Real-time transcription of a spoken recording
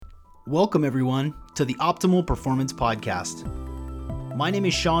Welcome, everyone, to the Optimal Performance Podcast. My name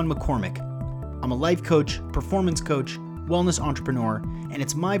is Sean McCormick. I'm a life coach, performance coach, wellness entrepreneur, and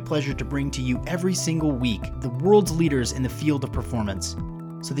it's my pleasure to bring to you every single week the world's leaders in the field of performance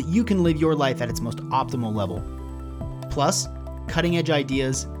so that you can live your life at its most optimal level. Plus, cutting-edge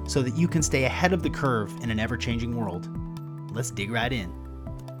ideas so that you can stay ahead of the curve in an ever-changing world. Let's dig right in.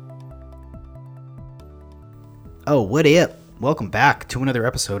 Oh, what up? Welcome back to another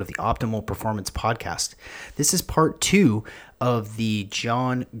episode of the Optimal Performance Podcast. This is part 2 of the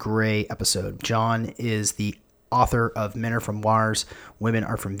John Gray episode. John is the author of Men Are From Mars, Women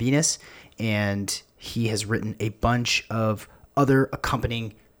Are From Venus, and he has written a bunch of other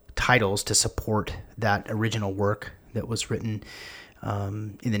accompanying titles to support that original work that was written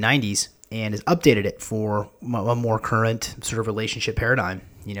in the 90s and has updated it for a more current sort of relationship paradigm,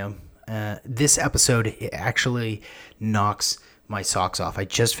 This episode, it actually knocks my socks off. I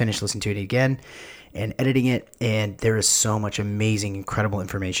just finished listening to it again and editing it, and there is so much amazing, incredible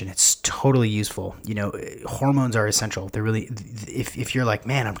information. It's totally useful. Hormones are essential. They're really, if you're like,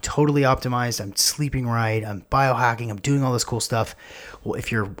 man, I'm totally optimized, I'm sleeping right, I'm biohacking, I'm doing all this cool stuff. Well,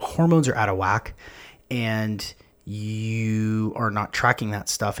 if your hormones are out of whack and you are not tracking that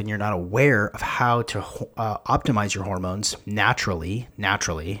stuff and you're not aware of how to optimize your hormones naturally,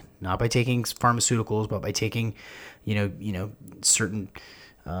 not by taking pharmaceuticals, but by taking, certain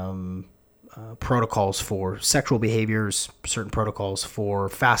protocols for sexual behaviors, certain protocols for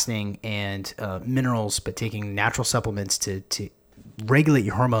fasting and minerals, but taking natural supplements to regulate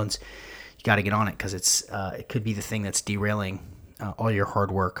your hormones, you got to get on it because it could be the thing that's derailing all your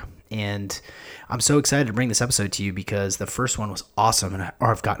hard work. And I'm so excited to bring this episode to you because the first one was awesome, and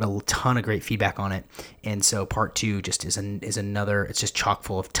I've gotten a ton of great feedback on it. And so part 2 just is another. It's just chock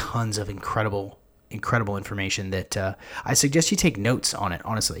full of tons of incredible information that I suggest you take notes on it,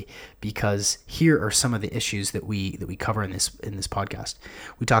 honestly, because here are some of the issues that we cover in this podcast.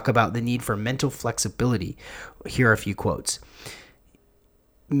 We talk about the need for mental flexibility. Here are a few quotes.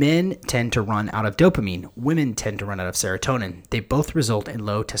 Men tend to run out of dopamine. Women tend to run out of serotonin. They both result in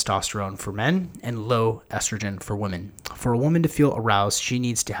low testosterone for men and low estrogen for women. For a woman to feel aroused, she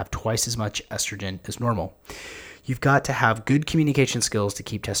needs to have twice as much estrogen as normal. You've got to have good communication skills to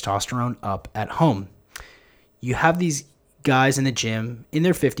keep testosterone up at home. You have these guys in the gym in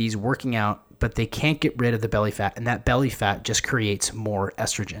their 50s working out, but they can't get rid of the belly fat, and that belly fat just creates more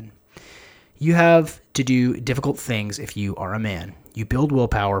estrogen. You have to do difficult things if you are a man. You build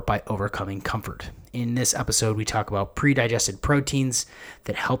willpower by overcoming comfort. In this episode, we talk about pre-digested proteins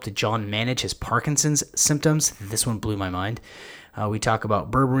that helped John manage his Parkinson's symptoms. This one blew my mind. We talk about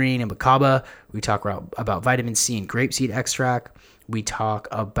berberine and bacopa. We talk about vitamin C and grapeseed extract. We talk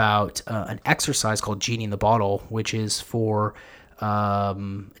about an exercise called Genie in the Bottle, which is for it's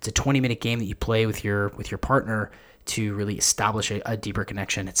a 20-minute game that you play with your partner to really establish a deeper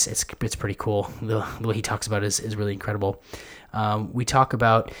connection. It's pretty cool. The way he talks about it is really incredible. We talk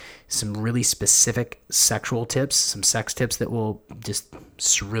about some really specific sexual tips, some sex tips that will just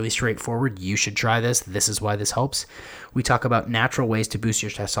really straightforward. You should try this. This is why this helps. We talk about natural ways to boost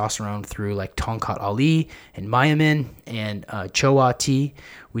your testosterone through like Tongkat Ali and Myamin and Choa tea.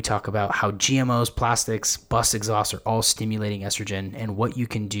 We talk about how GMOs, plastics, bus exhaust are all stimulating estrogen and what you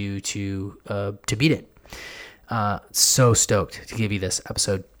can do to beat it. So stoked to give you this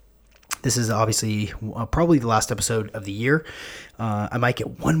episode. This is obviously probably the last episode of the year. I might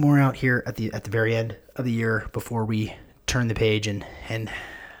get one more out here at the very end of the year before we turn the page and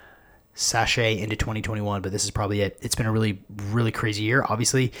sashay into 2021. But this is probably it. It's been a really, really crazy year,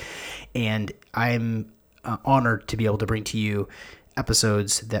 obviously, and I'm honored to be able to bring to you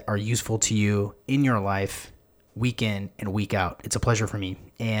episodes that are useful to you in your life, week in and week out. It's a pleasure for me,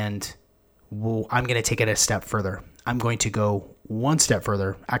 and I'm going to take it a step further. I'm going to go one step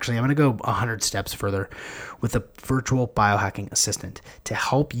further. Actually, I'm going to go 100 steps further with a virtual biohacking assistant to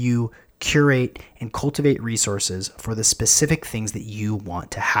help you curate and cultivate resources for the specific things that you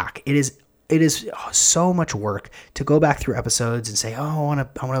want to hack. It is so much work to go back through episodes and say, I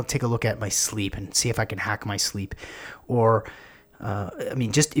want to take a look at my sleep and see if I can hack my sleep. Or,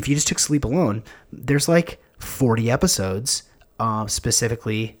 just if you just took sleep alone, there's like 40 episodes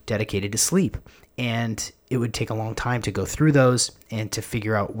specifically dedicated to sleep. And it would take a long time to go through those and to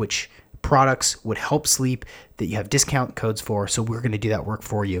figure out which products would help sleep that you have discount codes for. So we're going to do that work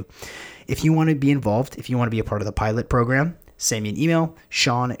for you. If you want to be involved, if you want to be a part of the pilot program, send me an email,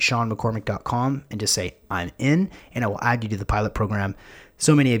 sean@seanmccormick.com, and just say, I'm in, and I will add you to the pilot program.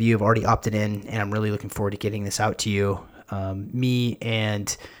 So many of you have already opted in, and I'm really looking forward to getting this out to you. Me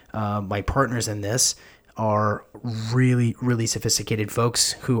and my partners in this are really, really sophisticated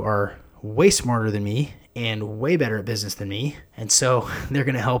folks who are way smarter than me and way better at business than me. And so they're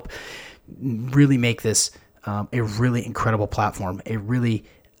going to help really make this a really incredible platform, a really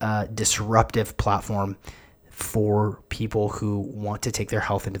disruptive platform for people who want to take their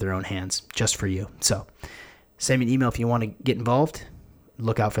health into their own hands, just for you. So send me an email if you want to get involved.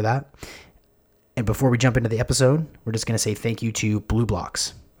 Look out for that. And before we jump into the episode, we're just going to say thank you to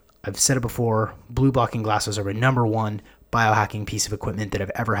BlueBlocks. I've said it before, blue blocking glasses are my number one biohacking piece of equipment that I've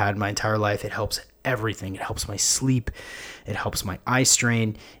ever had in my entire life. It helps everything. It helps my sleep. It helps my eye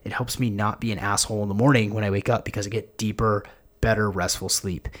strain. It helps me not be an asshole in the morning when I wake up because I get deeper, better, restful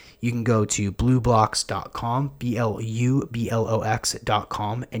sleep. You can go to blueblocks.com, BLUBLOX.com,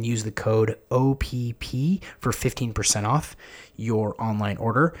 and use the code OPP for 15% off your online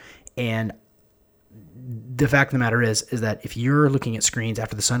order. And the fact of the matter is that if you're looking at screens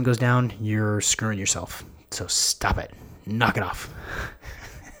after the sun goes down, you're screwing yourself. So stop it. Knock it off.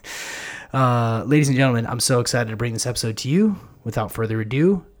 Ladies and gentlemen, I'm so excited to bring this episode to you. Without further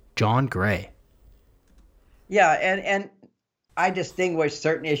ado, John Gray. Yeah, and I distinguish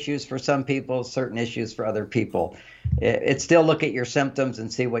certain issues for some people, certain issues for other people. It's still look at your symptoms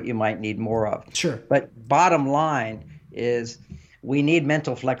and see what you might need more of. Sure. But bottom line is we need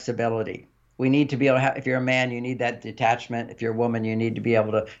mental flexibility. We need to be able to have, if you're a man, you need that detachment. If you're a woman, you need to be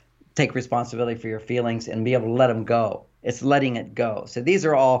able to take responsibility for your feelings and be able to let them go. It's letting it go. So these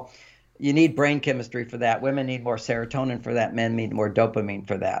are all, you need brain chemistry for that. Women need more serotonin for that. Men need more dopamine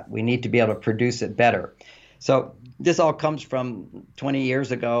for that. We need to be able to produce it better. So this all comes from 20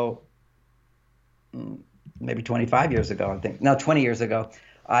 years ago, maybe 25 years ago, I think. No, 20 years ago.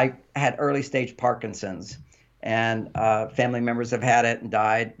 I had early stage Parkinson's. And family members have had it and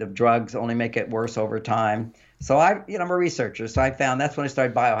died. The drugs only make it worse over time. So I'm a researcher. So I found that's when I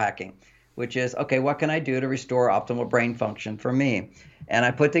started biohacking, which is, okay, what can I do to restore optimal brain function for me? And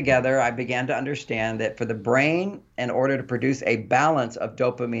I began to understand that for the brain, in order to produce a balance of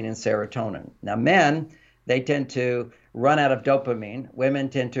dopamine and serotonin. Now, men, they tend to run out of dopamine. Women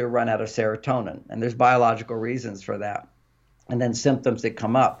tend to run out of serotonin. And there's biological reasons for that. And then symptoms that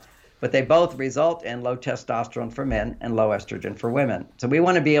come up. But they both result in low testosterone for men and low estrogen for women. So we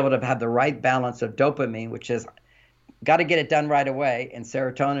want to be able to have the right balance of dopamine, which says, got to get it done right away, and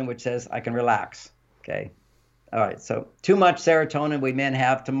serotonin, which says, I can relax. Okay. All right. So too much serotonin we men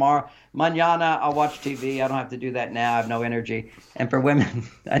have. Tomorrow, mañana, I'll watch TV. I don't have to do that now. I have no energy. And for women,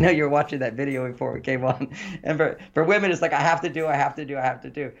 I know you were watching that video before we came on. And for women, it's like, I have to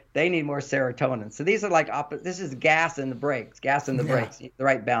do. They need more serotonin. So these are like, this is gas in the brakes, the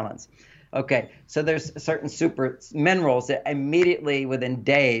right balance. Okay. So there's certain super minerals that immediately within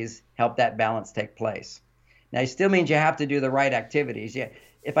days help that balance take place. Now, it still means you have to do the right activities. Yeah.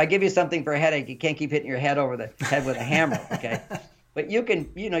 If I give you something for a headache, you can't keep hitting your head over the head with a hammer, okay? But you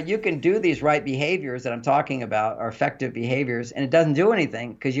can do these right behaviors that I'm talking about, are effective behaviors, and it doesn't do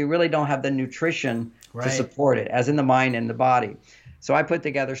anything because you really don't have the nutrition to support it, as in the mind and the body. So I put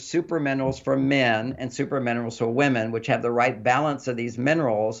together super minerals for men and super minerals for women, which have the right balance of these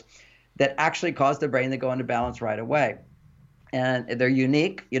minerals that actually cause the brain to go into balance right away. And they're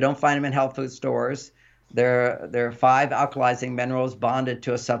unique. You don't find them in health food stores. There are 5 alkalizing minerals bonded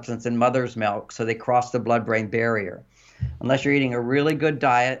to a substance in mother's milk, so they cross the blood-brain barrier. Unless you're eating a really good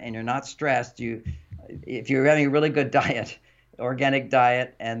diet and you're not stressed, if you're having a really good diet, organic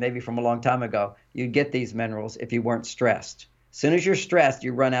diet, and maybe from a long time ago, you'd get these minerals if you weren't stressed. As soon as you're stressed,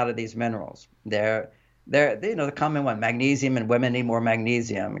 you run out of these minerals. They're the common one, magnesium, and women need more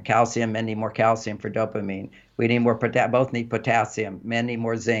magnesium. Calcium, men need more calcium for dopamine. We need more both need potassium. Men need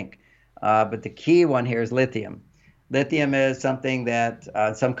more zinc. But the key one here is lithium. Lithium is something that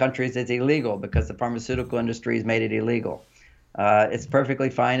in some countries is illegal because the pharmaceutical industry has made it illegal. It's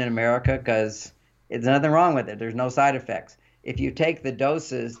perfectly fine in America because there's nothing wrong with it. There's no side effects. If you take the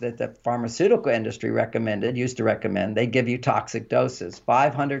doses that the pharmaceutical industry used to recommend, they give you toxic doses,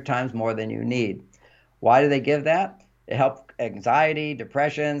 500 times more than you need. Why do they give that? It helps anxiety,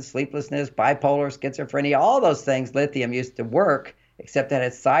 depression, sleeplessness, bipolar, schizophrenia, all those things lithium used to work, except that it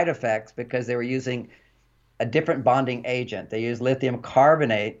had side effects because they were using a different bonding agent. They used lithium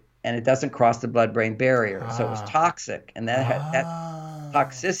carbonate, and it doesn't cross the blood-brain barrier. So it was toxic, and that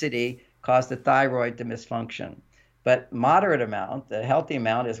toxicity caused the thyroid to misfunction. But moderate amount, the healthy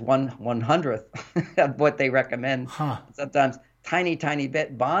amount, is 1/100th of what they recommend. Sometimes tiny, tiny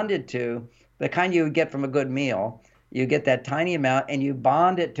bit bonded to the kind you would get from a good meal. You get that tiny amount, and you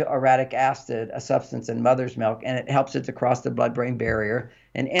bond it to uric acid, a substance in mother's milk, and it helps it to cross the blood-brain barrier.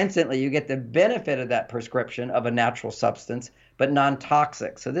 And instantly, you get the benefit of that prescription of a natural substance, but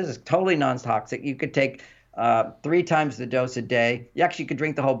non-toxic. So this is totally non-toxic. You could take 3 times the dose a day. You actually could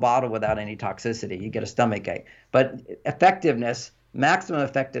drink the whole bottle without any toxicity. You get a stomach ache. But effectiveness, maximum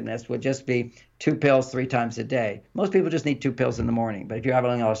effectiveness would just be 2 pills 3 times a day. Most people just need 2 pills in the morning. But if you're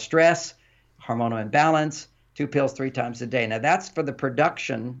having a lot of stress, hormonal imbalance, 2 pills 3 times a day. Now that's for the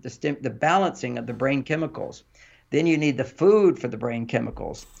production, the balancing of the brain chemicals. Then you need the food for the brain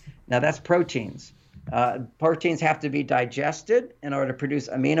chemicals. Now that's proteins. Proteins have to be digested in order to produce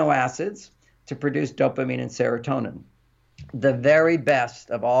amino acids to produce dopamine and serotonin. The very best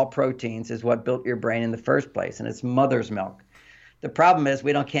of all proteins is what built your brain in the first place, and it's mother's milk. The problem is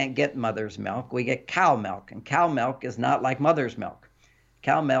we can't get mother's milk. We get cow milk, and cow milk is not like mother's milk.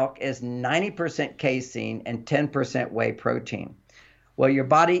 Cow milk is 90% casein and 10% whey protein. Well, your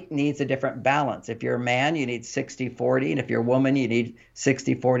body needs a different balance. If you're a man, you need 60-40, and if you're a woman, you need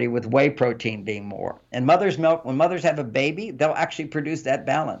 60-40 with whey protein being more. And mother's milk, when mothers have a baby, they'll actually produce that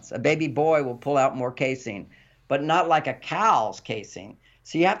balance. A baby boy will pull out more casein, but not like a cow's casein.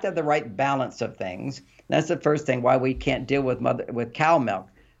 So you have to have the right balance of things. That's the first thing why we can't deal with cow milk.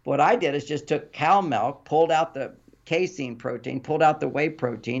 What I did is just took cow milk, pulled out the casein protein, pulled out the whey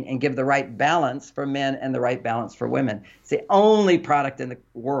protein, and give the right balance for men and the right balance for women. It's the only product in the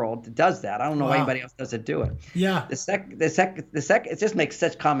world that does that. I don't know why anybody else doesn't do it. Yeah. The second, it just makes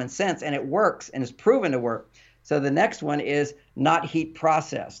such common sense, and it works, and it's proven to work. So the next one is not heat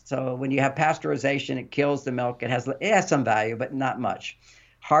processed. So when you have pasteurization, it kills the milk. It has some value, but not much.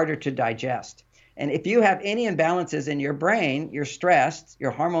 Harder to digest. And if you have any imbalances in your brain, you're stressed, your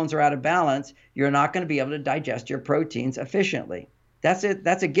hormones are out of balance, you're not going to be able to digest your proteins efficiently. That's it.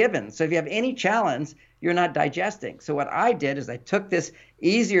 That's a given. So if you have any challenge, you're not digesting. So what I did is I took this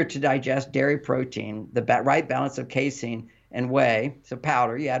easier to digest dairy protein, the right balance of casein and whey, so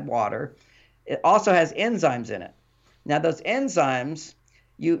powder, you add water. It also has enzymes in it. Now those enzymes,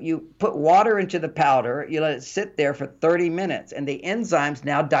 you put water into the powder, you let it sit there for 30 minutes, and the enzymes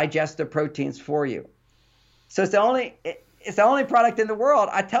now digest the proteins for you. So it's the only product in the world.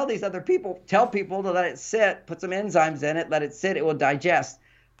 I tell people to let it sit, put some enzymes in it, let it sit, it will digest.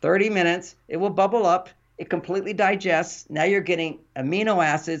 30 minutes, it will bubble up, it completely digests. Now you're getting amino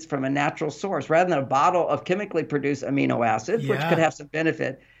acids from a natural source. Rather than a bottle of chemically produced amino acids, which could have some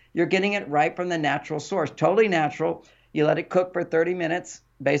benefit, you're getting it right from the natural source, totally natural. You let it cook for 30 minutes,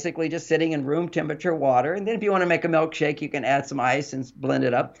 basically just sitting in room temperature water. And then if you want to make a milkshake, you can add some ice and blend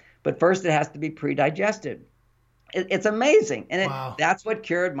it up. But first it has to be pre-digested. It's amazing. And that's what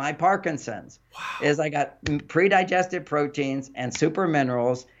cured my Parkinson's. Is I got pre-digested proteins and super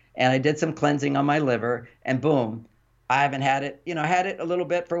minerals, and I did some cleansing on my liver, and boom, I haven't had it. I had it a little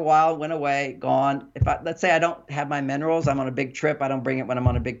bit for a while, went away, gone. Let's say I don't have my minerals, I'm on a big trip. I don't bring it when I'm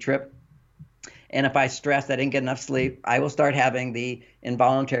on a big trip. And if I stress, I didn't get enough sleep, I will start having the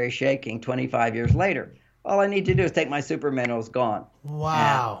involuntary shaking 25 years later. All I need to do is take my super minerals, gone.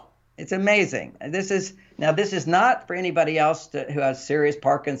 Wow. And it's amazing. This is not for anybody else who has serious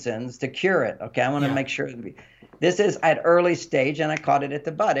Parkinson's to cure it. Okay, I want to make sure. This is at early stage, and I caught it at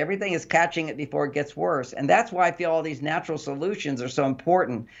the bud. Everything is catching it before it gets worse. And that's why I feel all these natural solutions are so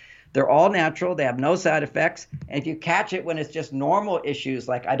important. They're all natural. They have no side effects. And if you catch it when it's just normal issues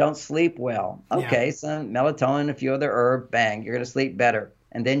like I don't sleep well, some melatonin, a few other herbs, bang, you're going to sleep better.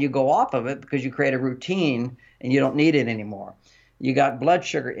 And then you go off of it because you create a routine and you don't need it anymore. You got blood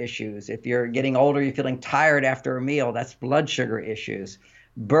sugar issues. If you're getting older, you're feeling tired after a meal, that's blood sugar issues.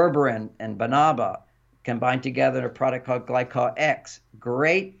 Berberine and Banaba combined together in a product called Glyco-X.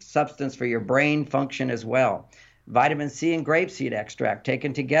 Great substance for your brain function as well. Vitamin C and grapeseed extract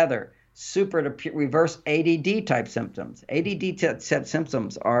taken together, super to reverse ADD type symptoms. ADD type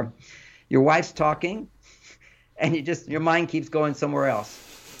symptoms are your wife's talking and your mind keeps going somewhere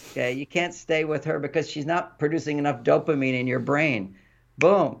else. Okay, you can't stay with her because she's not producing enough dopamine in your brain.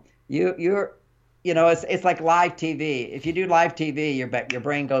 Boom, it's like live TV. If you do live TV, your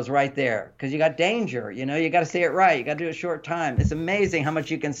brain goes right there because you got danger. You got to say it right. You got to do it a short time. It's amazing how much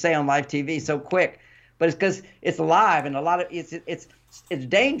you can say on live TV so quick. But it's because it's live, and a lot of it's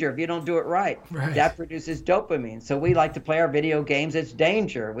danger if you don't do it right. That produces dopamine. So we like to play our video games. It's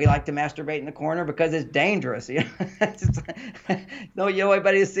danger. We like to masturbate in the corner because it's dangerous. No, you don't want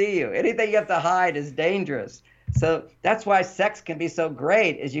anybody to see you. Anything you have to hide is dangerous. So that's why sex can be so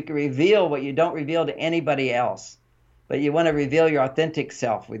great, is you can reveal what you don't reveal to anybody else. But you want to reveal your authentic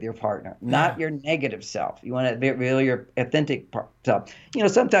self with your partner, not your negative self. You want to reveal your authentic self.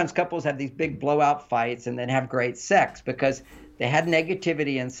 Sometimes couples have these big blowout fights and then have great sex because they had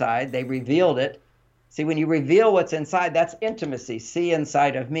negativity inside. They revealed it. See, when you reveal what's inside, that's intimacy. See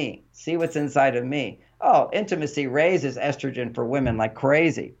inside of me. See what's inside of me. Oh, intimacy raises estrogen for women like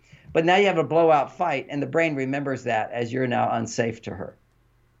crazy. But now you have a blowout fight, and the brain remembers that as you're now unsafe to her.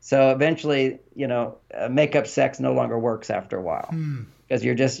 So eventually, make-up sex no longer works after a while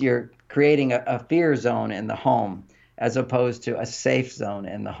because you're creating a fear zone in the home as opposed to a safe zone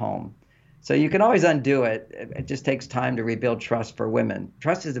in the home. So you can always undo it. It just takes time to rebuild trust for women.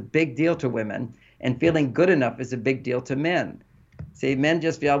 Trust is a big deal to women, and feeling good enough is a big deal to men. See, men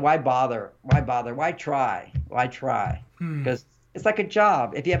just feel, why bother? Why bother? Why try? Why try? Because it's like a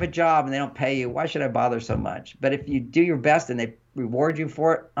job. If you have a job and they don't pay you, why should I bother so much? But if you do your best and they reward you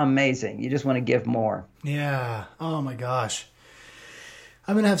for it, amazing. You just want to give more. Yeah. Oh my gosh.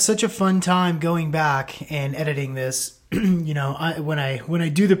 I'm going to have such a fun time going back and editing this. When I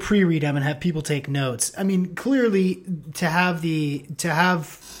do the pre-read, I'm going to have people take notes. I mean, clearly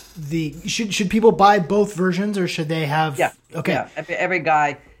should people buy both versions or should they have? Yeah. Okay. Yeah. Every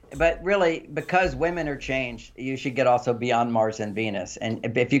guy, but really because women are changed, you should get also Beyond Mars and Venus. And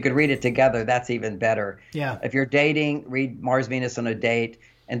if you could read it together, that's even better. Yeah. If you're dating, read Mars, Venus on a date,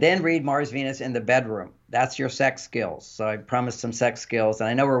 and then read Mars, Venus in the bedroom. That's your sex skills. So I promised some sex skills, and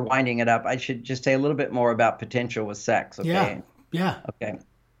I know we're winding it up. I should just say a little bit more about potential with sex. Okay. Yeah. Okay.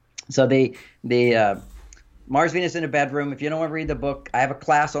 So the Mars, Venus in a bedroom. If you don't want to read the book, I have a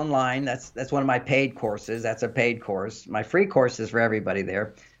class online. That's one of my paid courses. That's a paid course. My free course is for everybody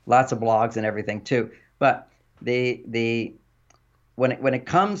there. Lots of blogs and everything too. But when it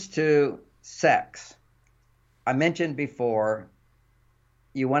comes to sex, I mentioned before,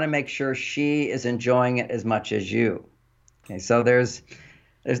 you want to make sure she is enjoying it as much as you. Okay, so there's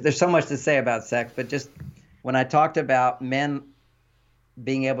so much to say about sex, but just when I talked about men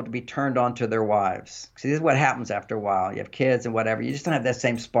being able to be turned on to their wives, see, this is what happens after a while. You have kids and whatever, you just don't have that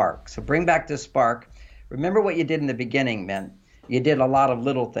same spark. So bring back this spark. Remember what you did in the beginning, men. You did a lot of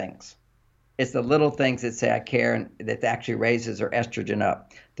little things. It's the little things that say I care and that actually raises their estrogen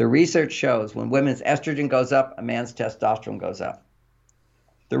up. The research shows when women's estrogen goes up, a man's testosterone goes up.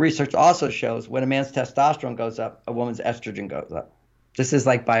 The research also shows when a man's testosterone goes up, a woman's estrogen goes up. This is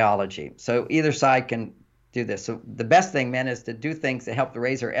like biology. So either side can do this. So the best thing, men, is to do things that help to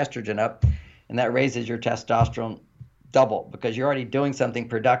raise her estrogen up, and that raises your testosterone double because you're already doing something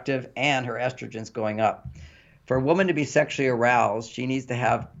productive and her estrogen's going up. For a woman to be sexually aroused, she needs to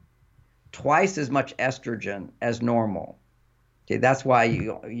have twice as much estrogen as normal. Okay, that's why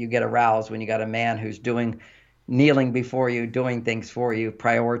you get aroused when you got a man who's kneeling before you, doing things for you,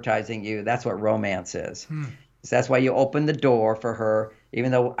 prioritizing you. That's what romance is. So that's why you open the door for her,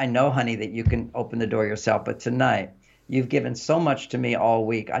 even though I know, honey, that you can open the door yourself. But tonight, you've given so much to me all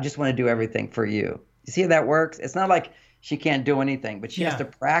week. I just want to do everything for you. You see how that works? It's not like she can't do anything, but she has to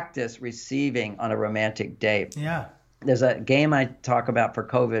practice receiving on a romantic date. Yeah. There's a game I talk about for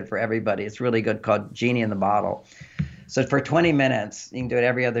COVID for everybody. It's really good, called Genie in the Bottle. So for 20 minutes, you can do it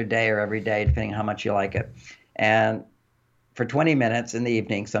every other day or every day, depending on how much you like it. And for 20 minutes in the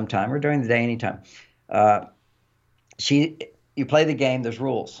evening sometime or during the day anytime, you play the game. There's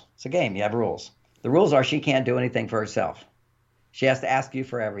rules. It's a game. You have rules. The rules are she can't do anything for herself. She has to ask you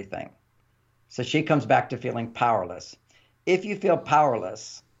for everything. So she comes back to feeling powerless. If you feel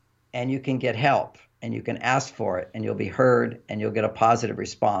powerless and you can get help and you can ask for it and you'll be heard and you'll get a positive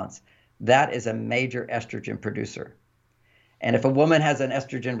response, that is a major estrogen producer. And if a woman has an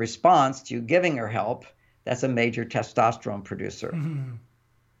estrogen response to you giving her help, that's a major testosterone producer. Mm-hmm.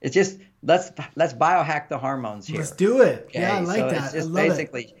 It's just, let's biohack the hormones here. Let's do it. Okay? Yeah, I like that. It's just I love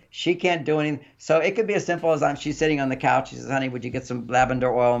basically, it. She can't do anything. So it could be as simple as she's sitting on the couch. She says, honey, would you get some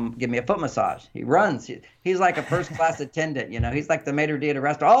lavender oil and give me a foot massage? He runs. He's like a first-class attendant, He's like the maitre d' at a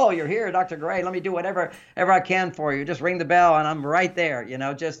restaurant. Oh, you're here, Dr. Gray. Let me do whatever I can for you. Just ring the bell, and I'm right there,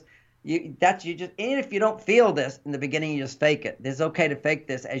 even if you don't feel this in the beginning, you just fake it. It's okay to fake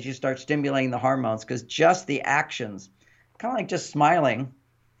this as you start stimulating the hormones, because just the actions, kind of like just smiling,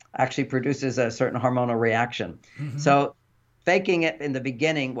 actually produces a certain hormonal reaction. Mm-hmm. So faking it in the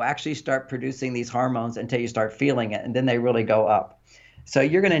beginning will actually start producing these hormones until you start feeling it, and then they really go up. So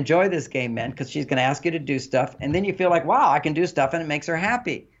you're going to enjoy this game, men, because she's going to ask you to do stuff, and then you feel like, wow, I can do stuff, and it makes her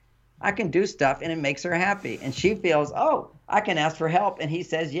happy. I can do stuff, and it makes her happy. And she feels, oh, I can ask for help, and he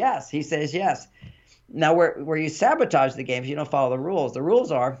says yes. He says yes. Now, where you sabotage the games, you don't follow the rules. The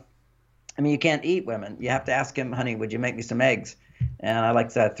rules are, you can't eat women. You have to ask him, honey, would you make me some eggs? And I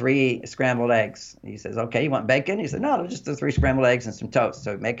like 3 scrambled eggs. He says, okay, you want bacon? He said, no, just the 3 scrambled eggs and some toast.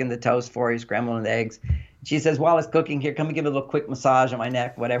 So making the toast for you, scrambling the eggs. She says, while it's cooking, here, come and give me a little quick massage on my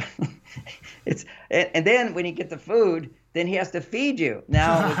neck, whatever. And then when you get the food, then he has to feed you.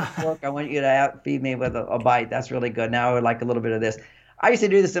 Now with the fork, I want you to feed me with a bite. That's really good. Now I would like a little bit of this. I used to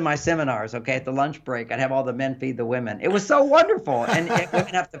do this in my seminars, okay? At the lunch break, I'd have all the men feed the women. It was so wonderful. And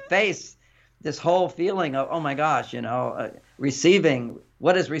women have to face this whole feeling of, oh my gosh, receiving.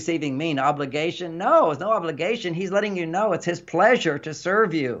 What does receiving mean? Obligation? No, it's no obligation. He's letting you know it's his pleasure to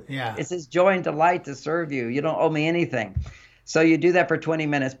serve you. Yeah. It's his joy and delight to serve you. You don't owe me anything. So you do that for 20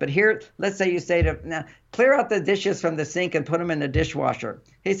 minutes. But here, let's say you say to, now, clear out the dishes from the sink and put them in the dishwasher.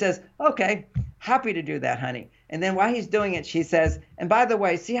 He says, okay, happy to do that, honey. And then while he's doing it, she says, and by the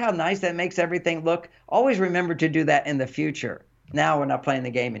way, see how nice that makes everything look? Always remember to do that in the future. Now we're not playing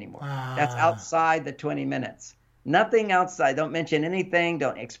the game anymore. That's outside the 20 minutes. Nothing outside. Don't mention anything.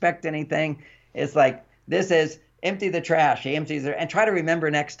 Don't expect anything. It's like, this is empty the trash. He empties it. And try to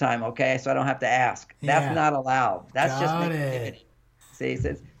remember next time, okay? So I don't have to ask. That's not allowed. That's just negativity. See,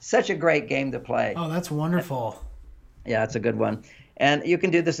 it's such a great game to play. Oh, that's wonderful. Yeah, it's a good one. And you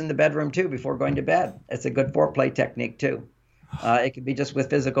can do this in the bedroom, too, before going to bed. It's a good foreplay technique, too. It can be just with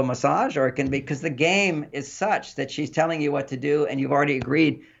physical massage, or it can be because the game is such that she's telling you what to do, and you've already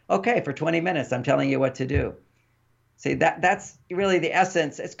agreed, okay, for 20 minutes, I'm telling you what to do. See, that's really the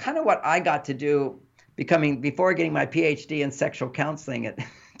essence. It's kind of what I got to do before getting my PhD in sexual counseling at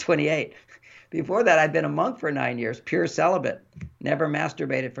 28. Before that, I'd been a monk for 9 years, pure celibate, never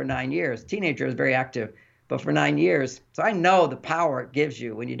masturbated for 9 years. Teenager was very active, but for 9 years. So I know the power it gives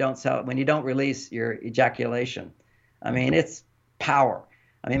you when you don't release your ejaculation. I mean, it's power.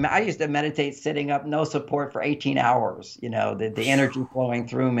 I mean, I used to meditate sitting up, no support for 18 hours, the energy flowing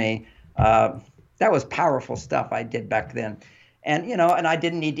through me. That was powerful stuff I did back then. And, and I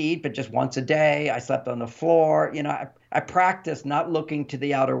didn't need to eat, but just once a day. I slept on the floor. I practiced not looking to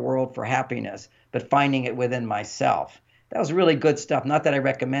the outer world for happiness, but finding it within myself. That was really good stuff. Not that I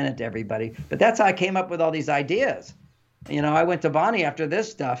recommend it to everybody, but that's how I came up with all these ideas. I went to Bonnie after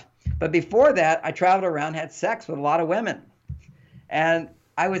this stuff. But before that, I traveled around, had sex with a lot of women. And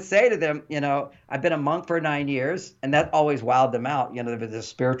I would say to them, I've been a monk for 9 years, and that always wowed them out. There was a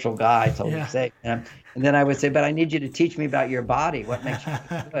spiritual guy, told me to say. And then I would say, but I need you to teach me about your body, what makes you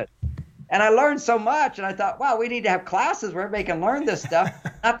feel good. And I learned so much, and I thought, wow, we need to have classes where everybody can learn this stuff.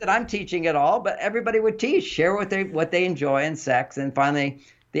 Not that I'm teaching it all, but everybody would teach, share what they enjoy in sex. And finally,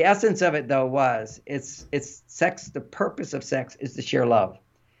 the essence of it, though, was it's sex. The purpose of sex is to share love.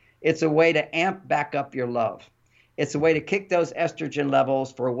 It's a way to amp back up your love. It's a way to kick those estrogen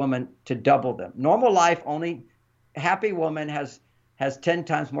levels for a woman to double them. Normal life, only happy woman has 10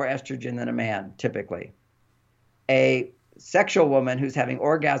 times more estrogen than a man, typically. A sexual woman who's having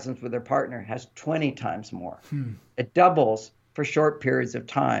orgasms with her partner has 20 times more. It doubles for short periods of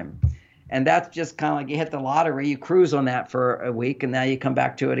time. And that's just kind of like you hit the lottery, you cruise on that for a week, and now you come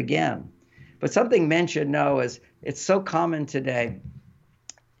back to it again. But something men should know is it's so common today.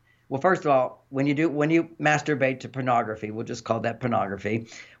 Well, first of all, when you masturbate to pornography, we'll just call that pornography.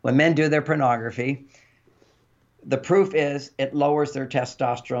 When men do their pornography, the proof is it lowers their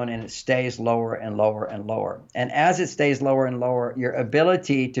testosterone and it stays lower and lower and lower. And as it stays lower and lower, your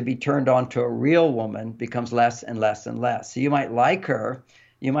ability to be turned on to a real woman becomes less and less and less. So you might like her,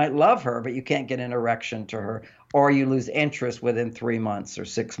 you might love her, but you can't get an erection to her, or you lose interest within 3 months or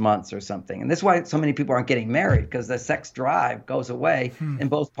 6 months or something. And this is why so many people aren't getting married, because the sex drive goes away in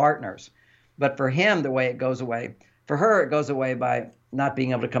both partners. But for him, the way it goes away, for her, it goes away by not being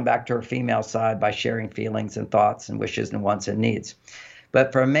able to come back to her female side by sharing feelings and thoughts and wishes and wants and needs.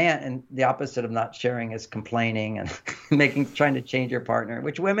 But for a man, and the opposite of not sharing is complaining and trying to change your partner,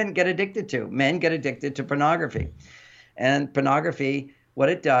 which women get addicted to. Men get addicted to pornography. And pornography, what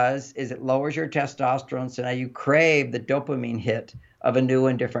it does is it lowers your testosterone, so now you crave the dopamine hit of a new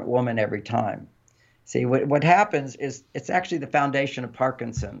and different woman every time. See, what happens is it's actually the foundation of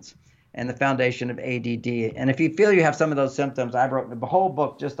Parkinson's and the foundation of ADD. And if you feel you have some of those symptoms, I wrote the whole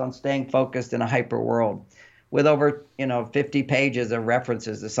book just on staying focused in a hyper world with over 50 pages of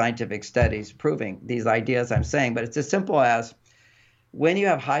references to scientific studies proving these ideas I'm saying. But it's as simple as when you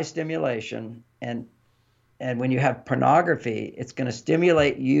have high stimulation and when you have pornography, it's going to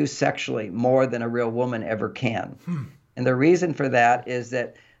stimulate you sexually more than a real woman ever can. And the reason for that is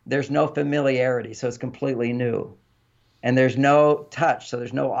that there's no familiarity, so it's completely new. And there's no touch, so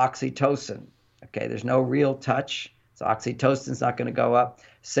there's no oxytocin. Okay, there's no real touch, so oxytocin's not going to go up.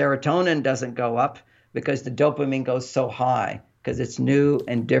 Serotonin doesn't go up because the dopamine goes so high because it's new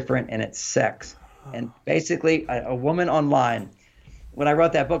and different and it's sex. And basically, a woman online, when I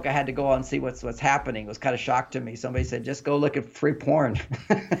wrote that book, I had to go on and see what's happening. It was kind of shock to me. Somebody said, just go look at free porn.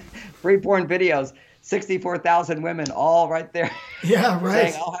 Free porn videos. 64,000 women all right there. Yeah,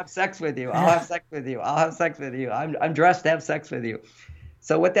 right. Saying, I'll have sex with you. I'll have sex with you. I'll have sex with you. I'm dressed to have sex with you.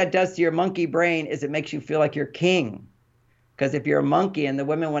 So what that does to your monkey brain is it makes you feel like you're king. Because if you're a monkey and the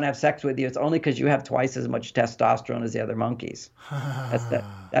women want to have sex with you, it's only because you have twice as much testosterone as the other monkeys.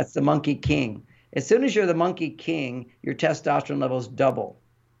 That's the monkey king. As soon as you're the monkey king, your testosterone levels double.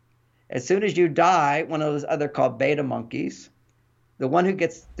 As soon as you die, one of those other called beta monkeys, the one who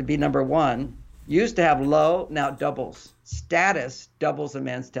gets to be number one, used to have low, now it doubles. Status doubles a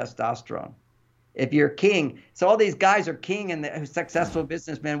man's testosterone. If you're king, so all these guys are king and successful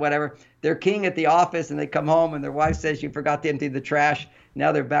businessmen, whatever, they're king at the office and they come home and their wife says, you forgot to empty the trash.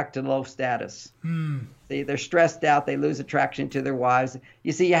 Now they're back to low status. See, they're stressed out. They lose attraction to their wives.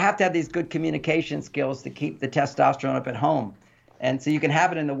 You see, you have to have these good communication skills to keep the testosterone up at home. And so you can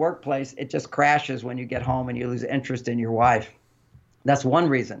have it in the workplace. It just crashes when you get home and you lose interest in your wife. That's one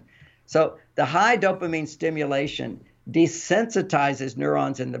reason. So the high dopamine stimulation desensitizes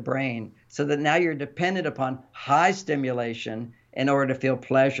neurons in the brain so that now you're dependent upon high stimulation in order to feel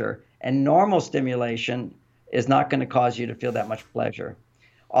pleasure. And normal stimulation is not going to cause you to feel that much pleasure.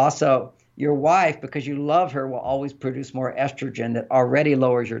 Also, your wife, because you love her, will always produce more estrogen that already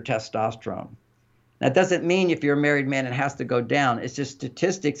lowers your testosterone. That doesn't mean if you're a married man it has to go down. It's just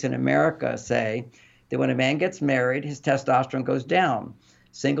statistics in America say that when a man gets married, his testosterone goes down.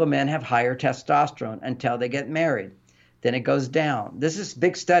 Single men have higher testosterone until they get married. Then it goes down. This is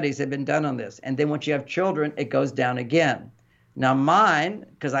big studies have been done on this. And then once you have children, it goes down again. Now mine,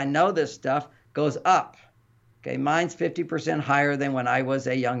 because I know this stuff, goes up. Okay, mine's 50% higher than when I was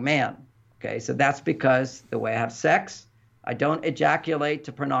a young man. Okay, so that's because the way I have sex, I don't ejaculate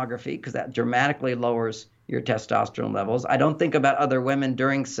to pornography because that dramatically lowers your testosterone levels. I don't think about other women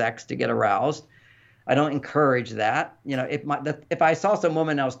during sex to get aroused. I don't encourage that. You know, if I saw some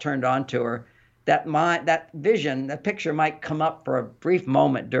woman I was turned on to her, that vision, that picture might come up for a brief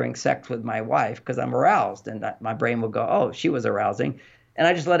moment during sex with my wife because I'm aroused, and my brain will go, oh, she was arousing. And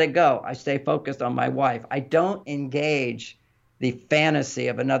I just let it go. I stay focused on my wife. I don't engage the fantasy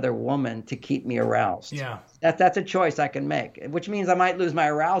of another woman to keep me aroused. Yeah. That's a choice I can make, which means I might lose my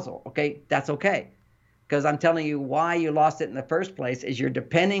arousal. Okay, that's okay. Because I'm telling you why you lost it in the first place is you're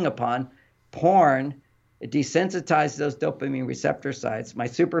depending upon porn. It desensitizes those dopamine receptor sites. My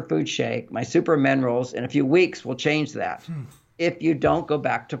superfood shake, my super minerals, in a few weeks will change that if you don't go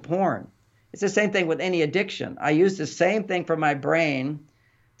back to porn. It's the same thing with any addiction. I use the same thing for my brain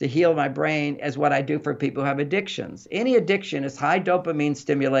to heal my brain as what I do for people who have addictions. Any addiction is high dopamine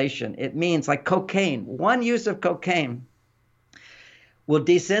stimulation. It means like cocaine. One use of cocaine will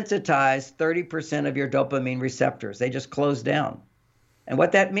desensitize 30% of your dopamine receptors. They just close down. And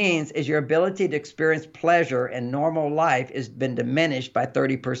what that means is your ability to experience pleasure in normal life has been diminished by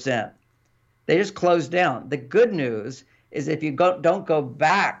 30%. They just close down. The good news is if you don't go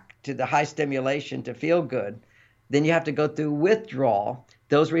back to the high stimulation to feel good, then you have to go through withdrawal.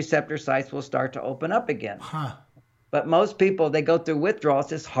 Those receptor sites will start to open up again. But most people, they go through withdrawal.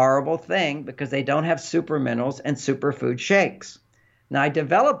 It's this horrible thing because they don't have super minerals and superfood shakes. Now, I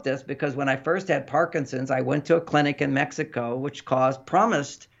developed this because when I first had Parkinson's, I went to a clinic in Mexico, which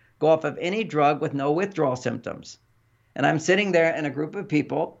promised go off of any drug with no withdrawal symptoms. And I'm sitting there in a group of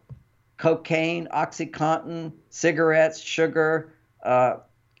people, cocaine, OxyContin, cigarettes, sugar,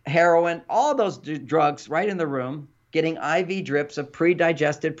 heroin, all those drugs right in the room, getting IV drips of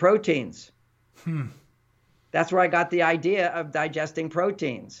pre-digested proteins. That's where I got the idea of digesting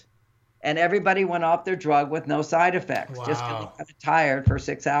proteins. And everybody went off their drug with no side effects, just kind of tired for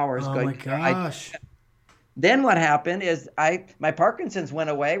 6 hours. Oh my gosh. Then what happened is my Parkinson's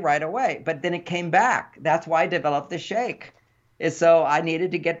went away right away, but then it came back. That's why I developed the shake. And so I needed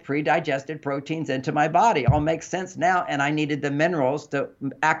to get pre-digested proteins into my body. All makes sense now, and I needed the minerals to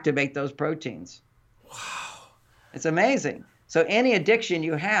activate those proteins. Wow. It's amazing. So any addiction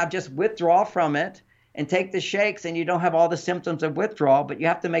you have, just withdraw from it and take the shakes, and you don't have all the symptoms of withdrawal, but you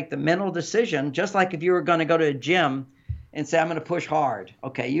have to make the mental decision, just like if you were going to go to a gym and say, I'm going to push hard.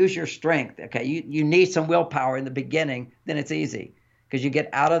 Okay, use your strength. Okay, you need some willpower in the beginning, then it's easy because you get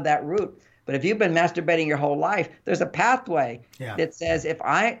out of that route. But if you've been masturbating your whole life, there's a pathway that says if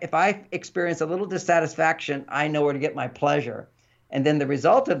I experience a little dissatisfaction, I know where to get my pleasure. And then the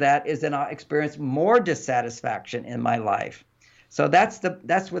result of that is then I'll experience more dissatisfaction in my life. So that's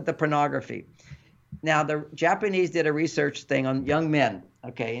with the pornography. Now, the Japanese did a research thing on young men,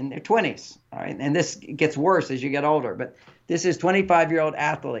 okay, in their 20s, all right? And this gets worse as you get older, but this is 25-year-old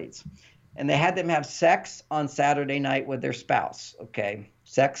athletes. And they had them have sex on Saturday night with their spouse, okay,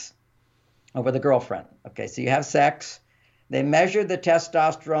 sex over the girlfriend. Okay, so you have sex. They measured the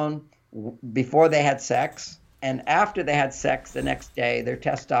testosterone before they had sex, and after they had sex the next day, their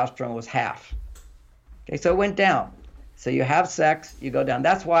testosterone was half. Okay, so it went down. So you have sex, you go down.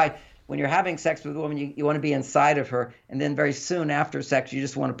 That's why when you're having sex with a woman, you want to be inside of her. And then very soon after sex, you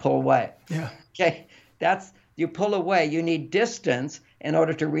just want to pull away. Yeah. Okay. You pull away. You need distance in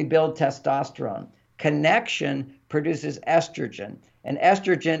order to rebuild testosterone. Connection produces estrogen. And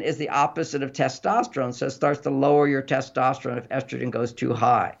estrogen is the opposite of testosterone. So it starts to lower your testosterone if estrogen goes too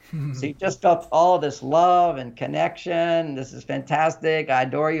high. So you just felt all this love and connection. This is fantastic. I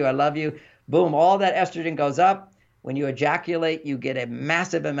adore you. I love you. Boom. All that estrogen goes up. When you ejaculate, you get a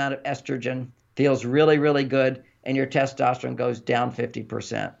massive amount of estrogen. Feels really, really good. And your testosterone goes down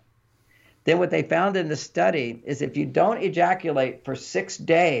 50%. Then what they found in the study is if you don't ejaculate for 6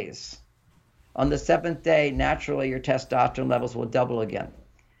 days, on the 7th day, naturally, your testosterone levels will double again.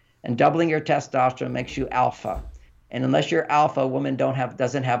 And doubling your testosterone makes you alpha. And unless you're alpha, a woman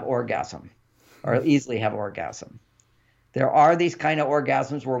doesn't have orgasm or easily have orgasm. There are these kind of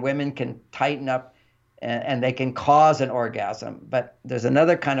orgasms where women can tighten up and they can cause an orgasm. But there's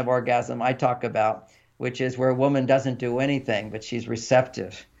another kind of orgasm I talk about, which is where a woman doesn't do anything, but she's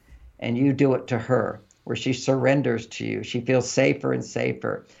receptive. And you do it to her, where she surrenders to you. She feels safer and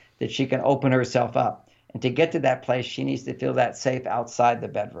safer, that she can open herself up. And to get to that place, she needs to feel that safe outside the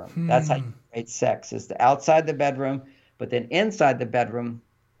bedroom. That's how you create sex, is the outside the bedroom. But then inside the bedroom,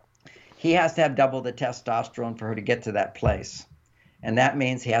 he has to have double the testosterone for her to get to that place. And that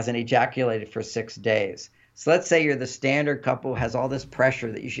means he hasn't ejaculated for 6 days. So let's say you're the standard couple who has all this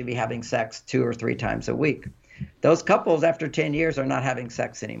pressure that you should be having sex 2 or 3 times a week. Those couples after 10 years are not having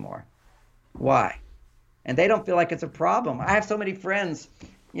sex anymore. Why? And they don't feel like it's a problem. I have so many friends.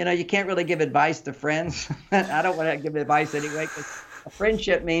 You can't really give advice to friends. I don't want to give advice anyway, because a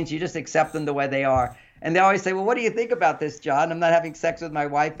friendship means you just accept them the way they are. And they always say, well, what do you think about this, John? I'm not having sex with my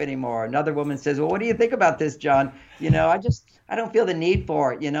wife anymore. Another woman says, well, what do you think about this, John? I don't feel the need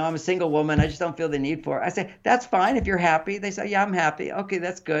for it. I'm a single woman. I just don't feel the need for it. I say, that's fine if you're happy. They say, yeah, I'm happy. Okay,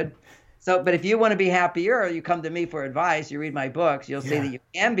 that's good. But if you want to be happier, you come to me for advice, you read my books, you'll see that you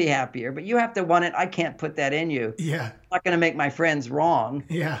can be happier, but you have to want it. I can't put that in you. Yeah. I'm not going to make my friends wrong.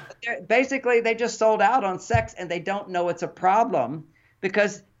 Yeah. Basically, they just sold out on sex and they don't know it's a problem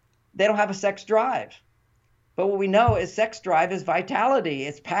because they don't have a sex drive. But what we know is sex drive is vitality,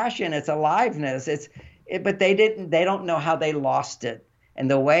 it's passion, it's aliveness, but they don't know how they lost it. And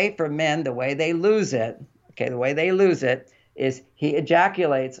the way for men, the way they lose it is he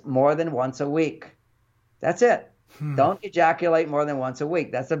ejaculates more than once a week. That's it. Don't ejaculate more than once a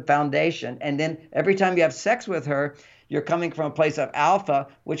week. That's the foundation. And then every time you have sex with her, you're coming from a place of alpha,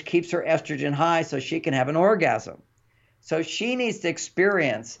 which keeps her estrogen high so she can have an orgasm. So she needs to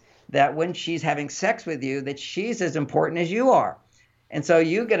experience that when she's having sex with you, that she's as important as you are. And so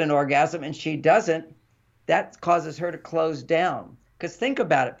you get an orgasm and she doesn't. That causes her to close down. Because think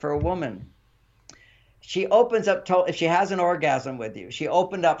about it, for a woman, she opens up, if she has an orgasm with you, she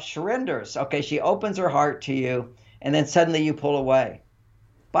opened up, surrenders. Okay, she opens her heart to you, and then suddenly you pull away.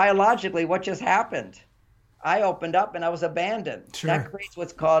 Biologically, what just happened? I opened up and I was abandoned. Sure. That creates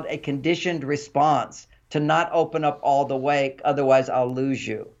what's called a conditioned response to not open up all the way, otherwise I'll lose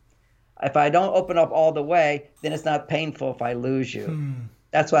you. If I don't open up all the way, then it's not painful if I lose you.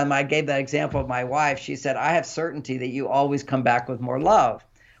 That's why I gave that example of my wife. She said, I have certainty that you always come back with more love.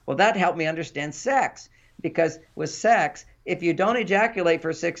 Well, that helped me understand sex, because with sex, if you don't ejaculate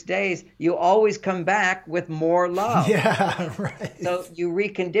for 6 days, you always come back with more love. Yeah, right. So you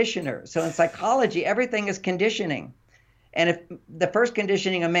recondition her. So in psychology, everything is conditioning. And if the first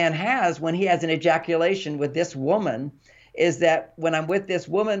conditioning a man has when he has an ejaculation with this woman is that when I'm with this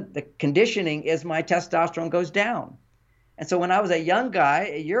woman, the conditioning is my testosterone goes down. And so when I was a young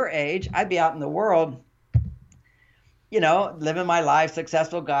guy at your age, I'd be out in the world, living my life,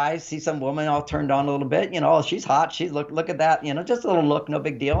 successful guy, see some woman all turned on a little bit, oh, she's hot. She's look at that, just a little look, no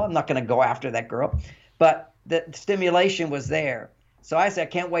big deal. I'm not going to go after that girl. But the stimulation was there. So I said,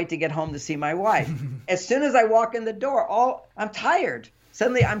 I can't wait to get home to see my wife. As soon as I walk in the door, I'm tired.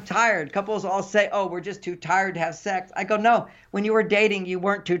 Suddenly I'm tired. Couples all say, oh, we're just too tired to have sex. I go, no, when you were dating, you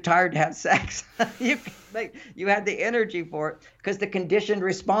weren't too tired to have sex. You had the energy for it because the conditioned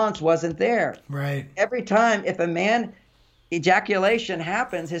response wasn't there. Right. Every time if a man ejaculation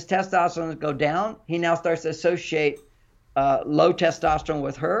happens, his testosterone go down. He now starts to associate low testosterone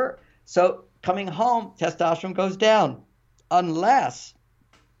with her. So coming home, testosterone goes down. Unless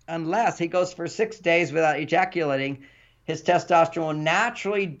he goes for 6 days without ejaculating, his testosterone will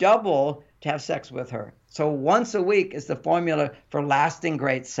naturally double to have sex with her. So once a week is the formula for lasting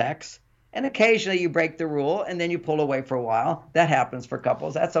great sex. And occasionally you break the rule and then you pull away for a while. That happens for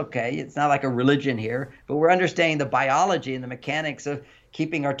couples. That's okay. It's not like a religion here, but we're understanding the biology and the mechanics of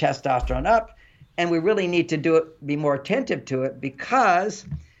keeping our testosterone up. And we really need to be more attentive to it, because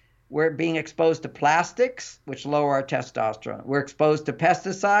we're being exposed to plastics, which lower our testosterone. We're exposed to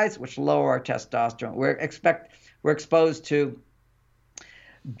pesticides, which lower our testosterone. We're exposed to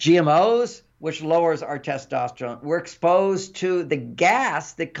GMOs, which lowers our testosterone. We're exposed to the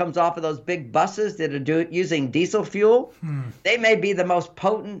gas that comes off of those big buses that are using diesel fuel. They may be the most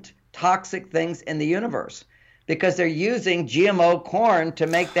potent toxic things in the universe because they're using GMO corn to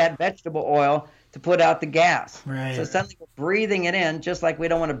make that vegetable oil to put out the gas. Right. So suddenly we're breathing it in, just like we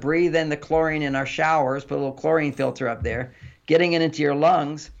don't want to breathe in the chlorine in our showers, put a little chlorine filter up there, getting it into your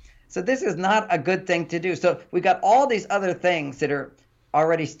lungs. So this is not a good thing to do. So we got all these other things that are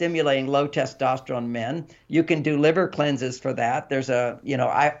already stimulating low testosterone men. You can do liver cleanses for that. There's a,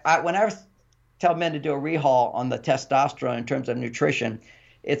 when I tell men to do a rehaul on the testosterone in terms of nutrition,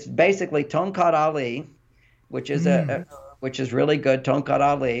 it's basically Tongkat Ali, which is which is really good, Tongkat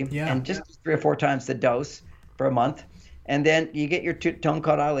Ali, and just 3 or 4 times the dose for a month. And then you get your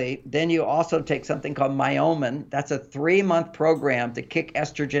Tongkat Ali. Then you also take something called Myomin. That's a 3-month program to kick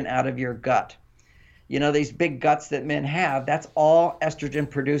estrogen out of your gut. These big guts that men have, that's all estrogen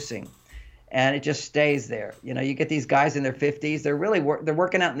producing. And it just stays there. You get these guys in their 50s, they're really they're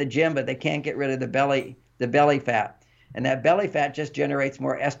working out in the gym, but they can't get rid of the belly fat. And that belly fat just generates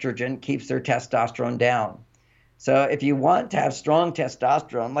more estrogen, keeps their testosterone down. So if you want to have strong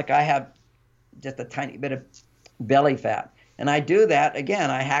testosterone, like I have just a tiny bit of belly fat, and I do that,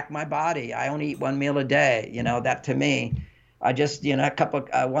 again, I hack my body. I only eat 1 meal a day. That to me, I just,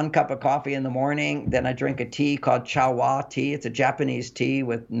 1 cup of coffee in the morning. Then I drink a tea called Chawa tea. It's a Japanese tea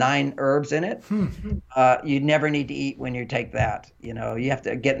with 9 herbs in it. You never need to eat when you take that. You have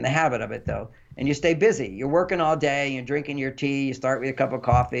to get in the habit of it, though. And you stay busy. You're working all day. You're drinking your tea. You start with a cup of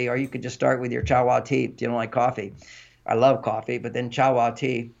coffee, or you could just start with your Chawa tea if you don't like coffee. I love coffee, but then Chawa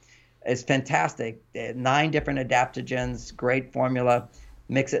tea is fantastic. 9 different adaptogens, great formula.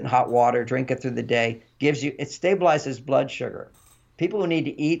 Mix it in hot water, drink it through the day. It stabilizes blood sugar. People who need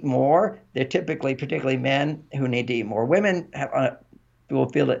to eat more, they're typically, particularly men who need to eat more. Women will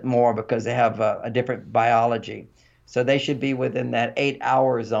feel it more because they have a different biology. So they should be within that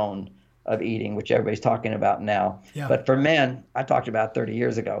 8-hour zone of eating, which everybody's talking about now. Yeah. But for men, I talked about 30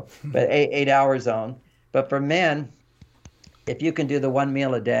 years ago, but 8-hour zone. But for men, if you can do the 1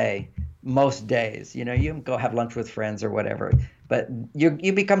 meal a day, most days, you can go have lunch with friends or whatever, but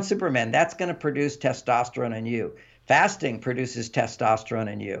you become Superman. That's going to produce testosterone in you. Fasting produces testosterone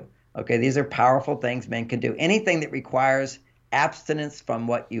in you. Okay, these are powerful things men can do. Anything that requires abstinence from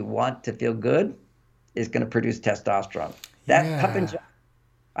what you want to feel good is going to produce testosterone.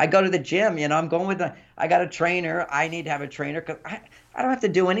 I go to the gym, I'm going I got a trainer. I need to have a trainer because I don't have to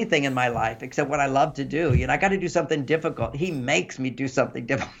do anything in my life except what I love to do. I got to do something difficult. He makes me do something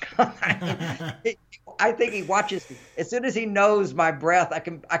difficult. I think he watches me. As soon as he knows my breath,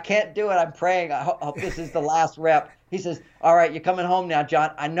 I can't do it. I'm praying. I hope this is the last rep. He says, all right, you're coming home now,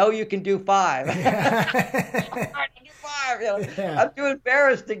 John. I know you can do 5. I'm too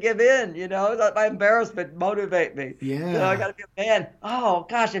embarrassed to give in, my embarrassment motivate me. Yeah. I got to be a man. Oh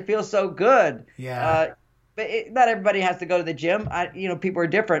gosh, it feels so good. Yeah. But not everybody has to go to the gym. People are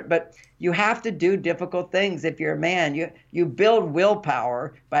different, but you have to do difficult things. If you're a man, you build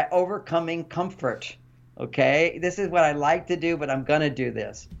willpower by overcoming comfort. Okay. This is what I like to do, but I'm going to do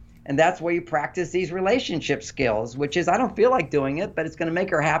this. And that's where you practice these relationship skills, which is I don't feel like doing it, but it's going to make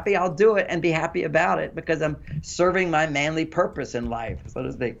her happy. I'll do it and be happy about it because I'm serving my manly purpose in life, so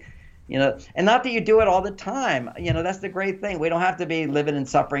to speak. And not that you do it all the time. That's the great thing. We don't have to be living in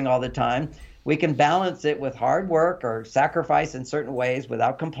suffering all the time. We can balance it with hard work or sacrifice in certain ways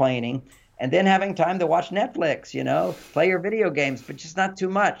without complaining, and then having time to watch Netflix, play your video games, but just not too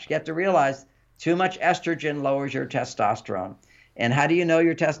much. You have to realize too much estrogen lowers your testosterone. And how do you know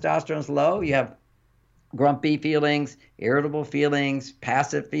your testosterone is low? You have grumpy feelings, irritable feelings,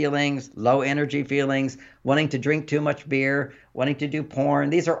 passive feelings, low energy feelings, wanting to drink too much beer, wanting to do porn.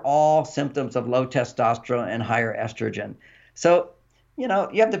 These are all symptoms of low testosterone and higher estrogen. So, you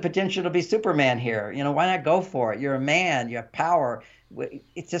have the potential to be Superman here. Why not go for it? You're a man. You have power.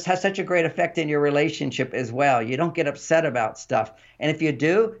 It just has such a great effect in your relationship as well. You don't get upset about stuff. And if you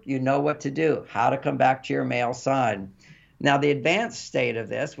do, you know what to do, how to come back to your male side. Now, the advanced state of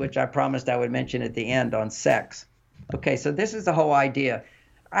this, which I promised I would mention at the end on sex. Okay, so this is the whole idea.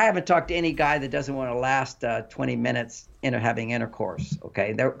 I haven't talked to any guy that doesn't want to last 20 minutes having intercourse.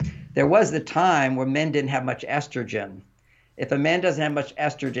 Okay, there was the time where men didn't have much estrogen. If a man doesn't have much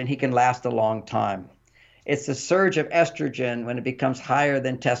estrogen, he can last a long time. It's the surge of estrogen when it becomes higher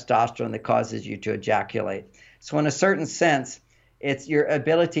than testosterone that causes you to ejaculate. So in a certain sense, it's your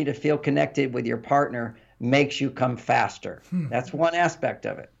ability to feel connected with your partner makes you come faster. That's one aspect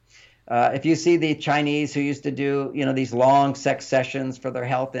of it. If you see the Chinese who used to do, these long sex sessions for their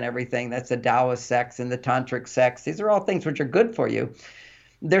health and everything, that's the Taoist sex and the tantric sex. These are all things which are good for you.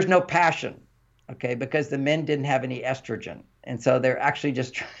 There's no passion, okay, because the men didn't have any estrogen. And so they're actually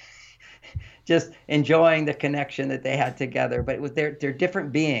just enjoying the connection that they had together. But they're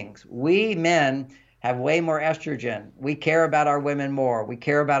different beings. We men have way more estrogen. We care about our women more. We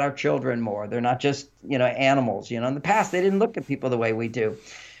care about our children more. They're not just, animals. In the past, they didn't look at people the way we do.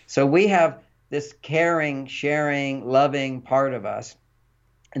 So we have this caring, sharing, loving part of us.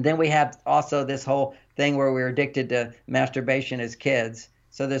 And then we have also this whole thing where we're addicted to masturbation as kids.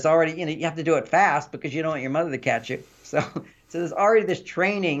 So there's already, you have to do it fast because you don't want your mother to catch you. So there's already this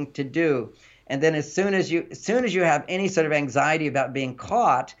training to do. And then as soon as you have any sort of anxiety about being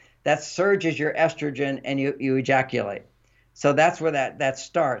caught, that surges your estrogen and you ejaculate. So that's where that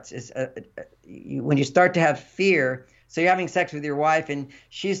starts. Is when you start to have fear. So you're having sex with your wife and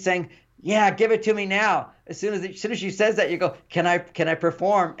she's saying, "Yeah, give it to me now." As soon as she says that, you go, "Can I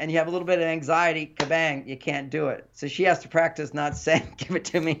perform?" And you have a little bit of anxiety. Kabang! You can't do it. So she has to practice not saying, "Give it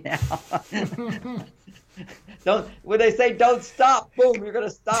to me now." When they say don't stop, boom, you're gonna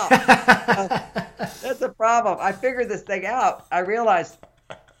stop. That's a problem. I figured this thing out. I realized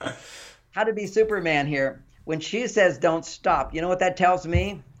how to be Superman here. When she says don't stop, you know what that tells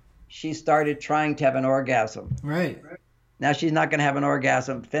me? She started trying to have an orgasm. Right. Now she's not going to have an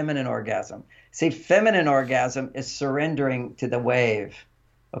orgasm, feminine orgasm. See, feminine orgasm is surrendering to the wave.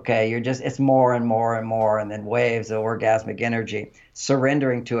 Okay, it's more and more and more, and then waves of orgasmic energy,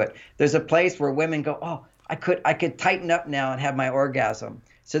 surrendering to it. There's a place where women go, "Oh, I could tighten up now and have my orgasm."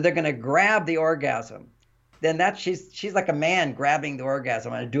 So they're going to grab the orgasm. Then she's like a man grabbing the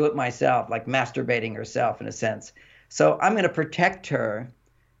orgasm. I'm going to do it myself, like masturbating herself in a sense. So I'm going to protect her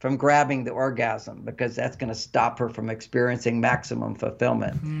from grabbing the orgasm because that's going to stop her from experiencing maximum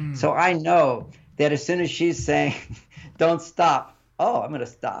fulfillment. So I know that as soon as she's saying, "Don't stop," oh, I'm going to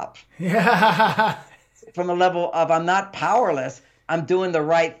stop. Yeah. From a level of I'm not powerless, I'm doing the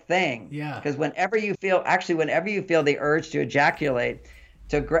right thing. Yeah. Because whenever you feel the urge to ejaculate,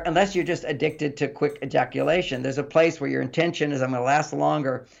 unless you're just addicted to quick ejaculation, there's a place where your intention is I'm going to last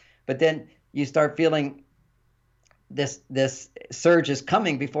longer, but then you start feeling this surge is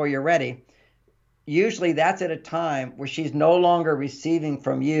coming before you're ready. Usually that's at a time where she's no longer receiving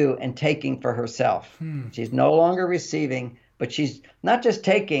from you and taking for herself. She's no longer receiving, but she's not just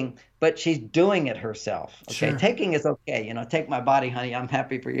taking, but she's doing it herself. Okay, Sure. Taking is okay. Take my body, honey. I'm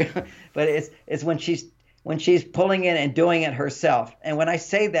happy for you. But it's when she's pulling in and doing it herself. And when I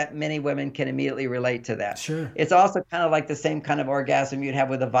say that, many women can immediately relate to that. Sure. It's also kind of like the same kind of orgasm you'd have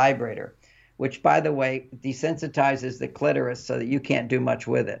with a vibrator, which, by the way, desensitizes the clitoris so that you can't do much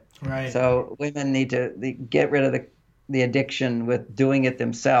with it. Right. So women need to get rid of the addiction with doing it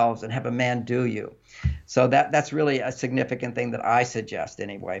themselves and have a man do you. So that's really a significant thing that I suggest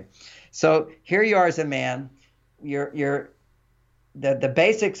anyway. So here you are as a man. The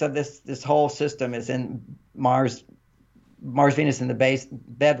basics of this whole system is in Mars, Venus in the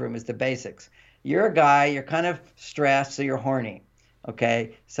bedroom is the basics. You're a guy, you're kind of stressed, so you're horny.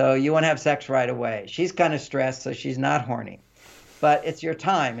 Okay, so you want to have sex right away. She's kind of stressed, so she's not horny. But it's your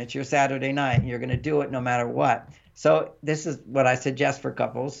time. It's your Saturday night, and you're going to do it no matter what. So this is what I suggest for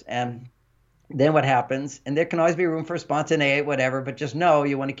couples. And then what happens, and there can always be room for spontaneity, whatever, but just know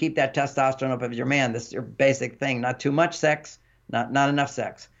you want to keep that testosterone up of your man. This is your basic thing. Not too much sex, not enough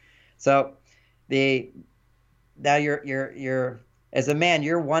sex. So now you're as a man,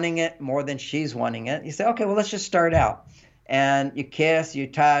 you're wanting it more than she's wanting it. You say, okay, well, let's just start out. And you kiss, you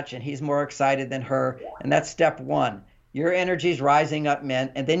touch, and he's more excited than her. And that's step one. Your energy's rising up,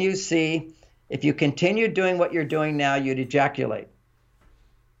 men. And then you see, if you continue doing what you're doing now, you'd ejaculate.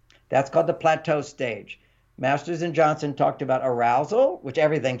 That's called the plateau stage. Masters and Johnson talked about arousal, which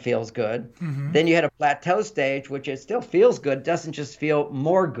everything feels good. Mm-hmm. Then you had a plateau stage, which it still feels good, doesn't just feel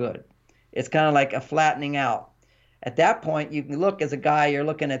more good. It's kind of like a flattening out. At that point, you can look as a guy, you're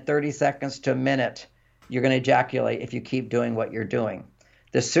looking at 30 seconds to a minute. You're going to ejaculate if you keep doing what you're doing.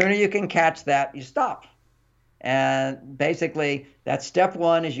 The sooner you can catch that, you stop. And basically, that's step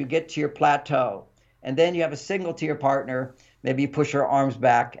one is you get to your plateau. And then you have a signal to your partner. Maybe you push her arms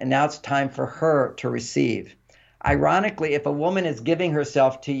back, and now it's time for her to receive. Ironically, if a woman is giving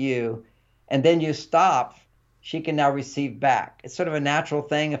herself to you, and then you stop, she can now receive back. It's sort of a natural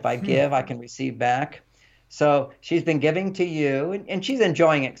thing. If I give, I can receive back. So she's been giving to you, and she's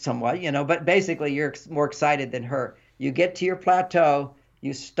enjoying it somewhat, but basically you're more excited than her. You get to your plateau,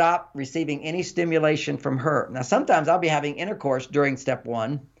 you stop receiving any stimulation from her. Now, sometimes I'll be having intercourse during step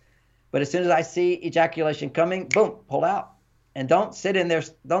one, But as soon as I see ejaculation coming, boom, pull out. And don't sit in there.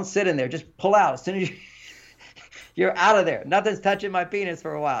 Don't sit in there. Just pull out. As soon as you're out of there. Nothing's touching my penis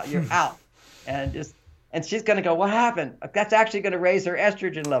for a while. You're out. And she's going to go, what happened? That's actually going to raise her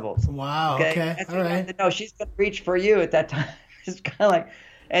estrogen levels. Wow. Okay. All right. No, she's going to reach for you at that time. It's kind of like,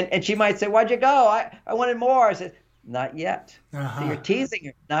 and she might say, why'd you go? I wanted more. I said, not yet. So you're teasing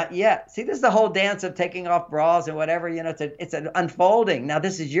her. Not yet. See, this is the whole dance of taking off bras and whatever, it's an unfolding. Now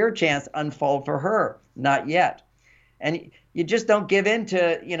this is your chance to unfold for her. Not yet. And you just don't give in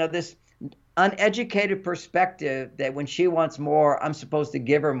to, this uneducated perspective that when she wants more, I'm supposed to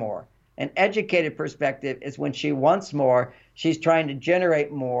give her more. An educated perspective is when she wants more, she's trying to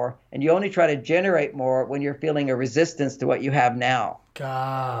generate more, and you only try to generate more when you're feeling a resistance to what you have now.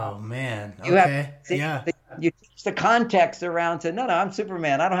 Oh, man. Okay. You teach the context around to, no, I'm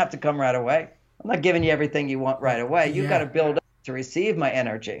Superman. I don't have to come right away. I'm not giving you everything you want right away. You've got to build up to receive my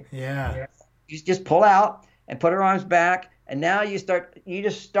energy. Yeah. You just pull out and put her arms back, and now you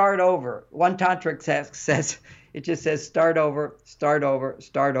just start over. One tantric says, it just says start over, start over,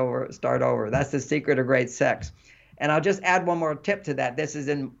 start over, start over. That's the secret of great sex. And I'll just add one more tip to that. This is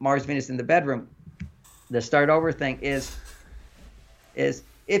in Mars, Venus in the Bedroom. The start over thing is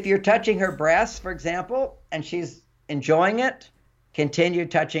if you're touching her breasts, for example, and she's enjoying it, continue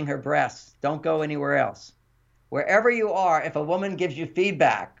touching her breasts. Don't go anywhere else. Wherever you are, if a woman gives you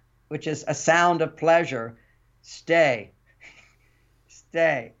feedback, which is a sound of pleasure, stay.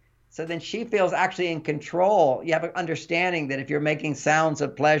 Stay. So then she feels actually in control. You have an understanding that if you're making sounds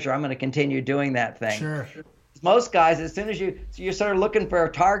of pleasure, I'm going to continue doing that thing. Sure. Most guys, as soon as you're sort of looking for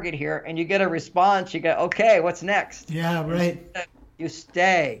a target here and you get a response, you go, okay, what's next? Yeah, right. You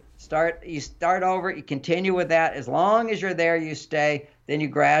stay. You start over. You continue with that. As long as you're there, you stay. Then you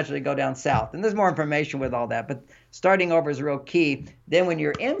gradually go down south. And there's more information with all that. But starting over is real key. Then when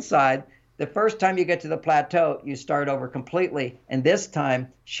you're inside, the first time you get to the plateau, you start over completely. And this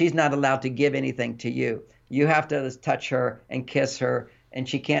time, she's not allowed to give anything to you. You have to just touch her and kiss her, and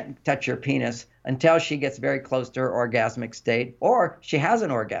she can't touch your penis until she gets very close to her orgasmic state, or she has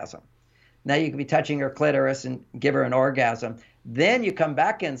an orgasm. Now you can be touching her clitoris and give her an orgasm. Then you come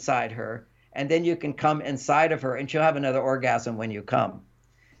back inside her, and then you can come inside of her, and she'll have another orgasm when you come.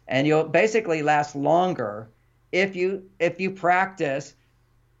 And you'll basically last longer if you practice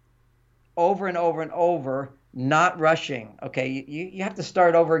over and over and over, not rushing. Okay, you have to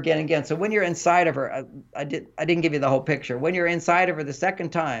start over again and again. So when you're inside of her, I didn't give you the whole picture. When you're inside of her the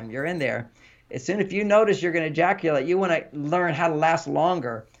second time, you're in there. As soon as you notice you're going to ejaculate, you want to learn how to last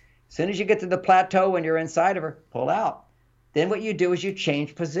longer. As soon as you get to the plateau when you're inside of her, pull out. Then what you do is you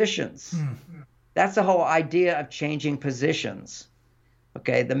change positions. That's the whole idea of changing positions.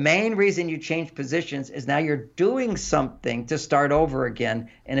 Okay, the main reason you change positions is now you're doing something to start over again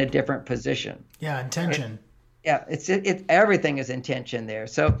in a different position. Yeah, intention. Everything is intention there.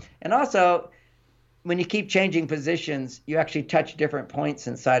 So, and also when you keep changing positions, you actually touch different points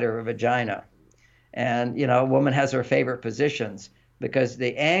inside of her vagina. And, a woman has her favorite positions because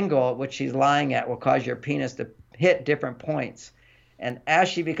the angle at which she's lying at will cause your penis to hit different points. And as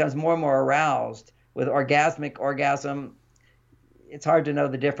she becomes more and more aroused with orgasm, it's hard to know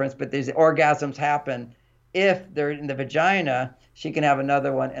the difference, but these orgasms happen. If they're in the vagina, she can have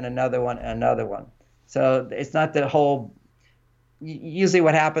another one and another one and another one. So it's not the whole, usually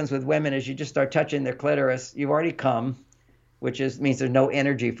what happens with women is you just start touching their clitoris. You've already come, which means there's no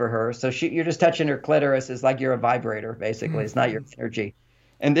energy for her. So you're just touching her clitoris. It's like you're a vibrator, basically. It's not your energy.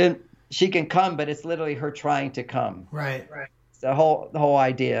 And then she can come, but it's literally her trying to come. Right. It's the whole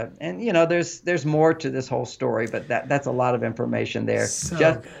idea. And, there's more to this whole story, but that's a lot of information there. So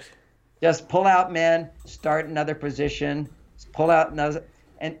good. Just pull out, men, start another position, pull out another,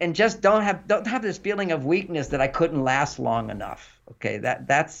 and just don't have this feeling of weakness that I couldn't last long enough. Okay,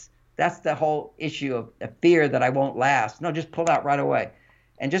 that's the whole issue of a fear that I won't last. No, just pull out right away.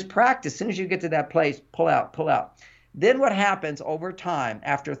 And just practice. As soon as you get to that place, pull out, pull out. Then what happens over time,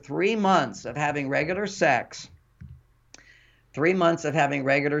 after 3 months of having regular sex, 3 months of having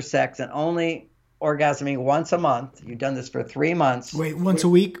regular sex and only orgasming once a month, you've done this for 3 months. Wait, once a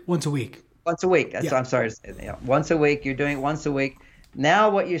week? Once a week. Once a week. That's what I'm sorry to say. Once a week, you're doing it once a week. Now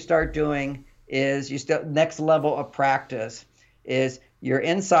what you start doing is next level of practice is you're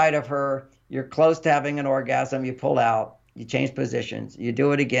inside of her, you're close to having an orgasm, you pull out, you change positions, you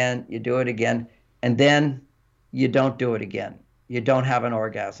do it again, and then you don't do it again. You don't have an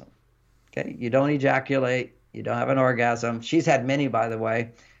orgasm. Okay? You don't ejaculate, you don't have an orgasm. She's had many, by the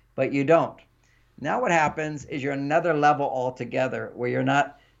way, but you don't. Now what happens is you're another level altogether where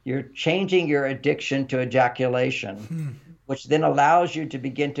you're changing your addiction to ejaculation, which then allows you to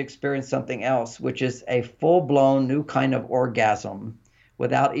begin to experience something else, which is a full-blown new kind of orgasm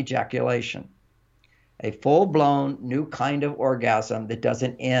without ejaculation. A full-blown new kind of orgasm that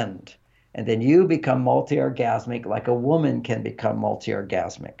doesn't end. And then you become multi-orgasmic like a woman can become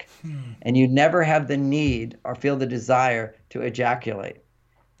multi-orgasmic. And you never have the need or feel the desire to ejaculate.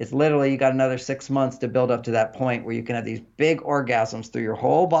 It's literally, you got another 6 months to build up to that point where you can have these big orgasms through your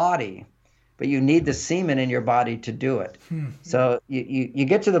whole body, but you need the semen in your body to do it. So you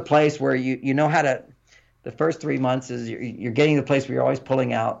get to the place where you know how to, the first 3 months is you're getting to the place where you're always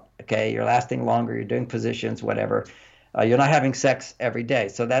pulling out, okay? You're lasting longer, you're doing positions, whatever. You're not having sex every day.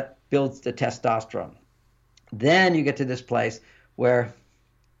 So that builds the testosterone. Then you get to this place where,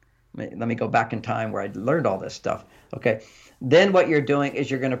 let me go back in time where I learned all this stuff. Okay. Then what you're doing is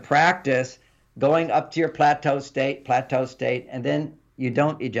you're going to practice going up to your plateau state, and then you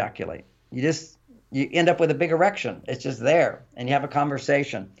don't ejaculate. You end up with a big erection. It's just there, and you have a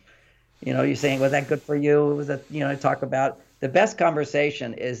conversation. You know, you're saying, was that good for you? Was that, talk about the best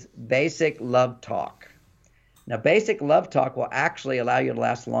conversation is basic love talk. Now, basic love talk will actually allow you to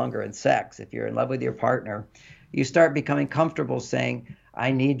last longer in sex. If you're in love with your partner, you start becoming comfortable saying,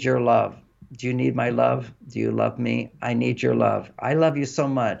 I need your love. Do you need my love? Do you love me? I need your love. I love you so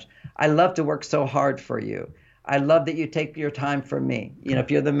much. I love to work so hard for you. I love that you take your time for me.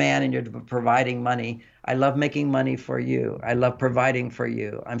 If you're the man and you're providing money, I love making money for you. I love providing for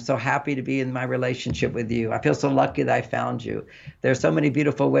you. I'm so happy to be in my relationship with you. I feel so lucky that I found you. There are so many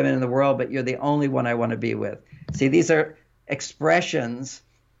beautiful women in the world, but you're the only one I want to be with. See, these are expressions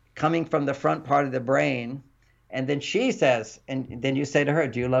coming from the front part of the brain. And then she says, and then you say to her,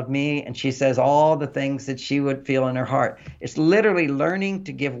 do you love me? And she says all the things that she would feel in her heart. It's literally learning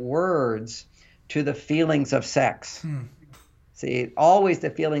to give words to the feelings of sex. See, always the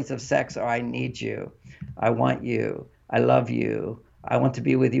feelings of sex are, I need you. I want you. I love you. I want to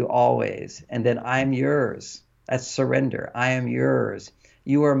be with you always. And then I'm yours. That's surrender. I am yours.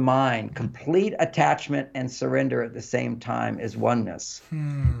 You are mine. Complete attachment and surrender at the same time is oneness.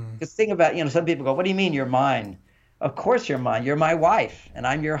 Because think about, some people go, what do you mean you're mine? Of course you're mine. You're my wife and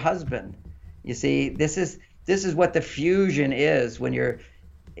I'm your husband. You see, this is what the fusion is when you're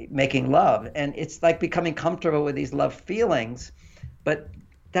making love. And it's like becoming comfortable with these love feelings. But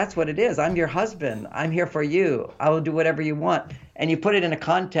that's what it is. I'm your husband. I'm here for you. I will do whatever you want. And you put it in a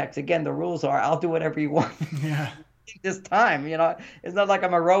context. Again, the rules are I'll do whatever you want. Yeah. This time, it's not like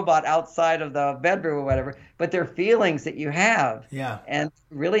I'm a robot outside of the bedroom or whatever, but they're feelings that you have. Yeah. And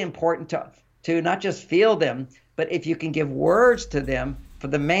really important to not just feel them, but if you can give words to them, for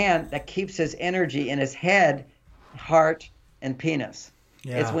the man, that keeps his energy in his head, heart, and penis.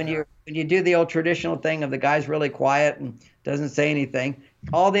 Yeah. It's when you do the old traditional thing of the guy's really quiet and doesn't say anything,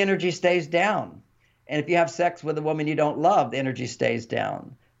 all the energy stays down. And if you have sex with a woman you don't love, the energy stays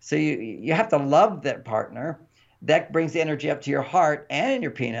down. So you have to love that partner. That brings the energy up to your heart and in your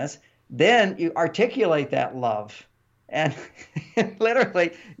penis. Then you articulate that love. And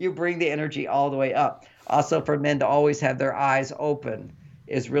literally, you bring the energy all the way up. Also, for men to always have their eyes open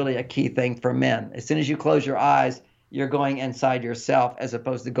is really a key thing for men. As soon as you close your eyes, you're going inside yourself as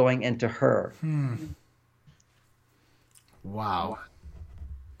opposed to going into her. Wow.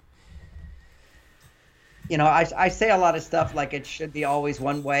 I say a lot of stuff like it should be always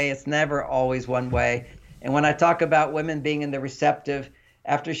one way. It's never always one way. And when I talk about women being in the receptive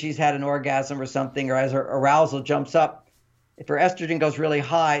after she's had an orgasm or something, or as her arousal jumps up, if her estrogen goes really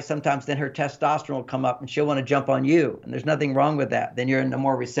high, sometimes then her testosterone will come up and she'll want to jump on you. And there's nothing wrong with that. Then you're in a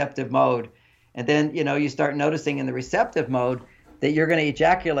more receptive mode. And then, you start noticing in the receptive mode that you're going to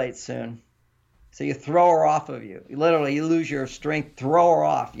ejaculate soon. So you throw her off of you. You lose your strength, throw her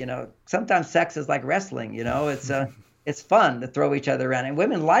off. Sometimes sex is like wrestling, it's fun to throw each other around, and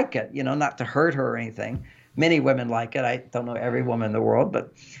women like it, not to hurt her or anything. Many women like it. I don't know every woman in the world,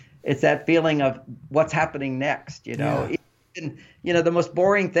 but it's that feeling of what's happening next, Yeah. And, the most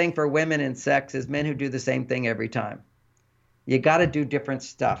boring thing for women in sex is men who do the same thing every time. You got to do different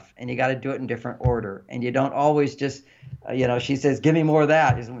stuff, and you got to do it in different order. And you don't always just, she says, give me more of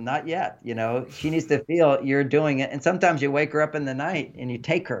that. He says, well, not yet. She needs to feel you're doing it. And sometimes you wake her up in the night and you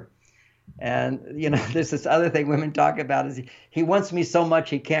take her. And, there's this other thing women talk about is he wants me so much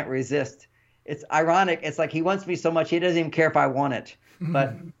he can't resist. It's ironic. It's like he wants me so much he doesn't even care if I want it.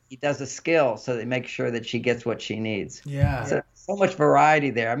 But he does a skill so that he makes sure that she gets what she needs. Yeah. So much variety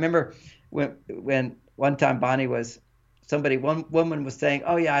there. I remember when one time Bonnie one woman was saying,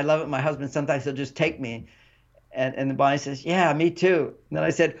 oh, yeah, I love it. My husband, sometimes he'll just take me. And then Bonnie says, yeah, me too. And then I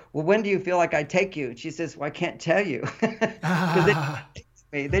said, well, when do you feel like I take you? And she says, well, I can't tell you. Because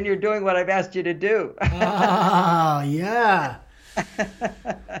me, then you're doing what I've asked you to do. Oh, yeah.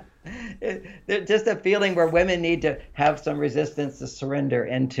 Just a feeling where women need to have some resistance to surrender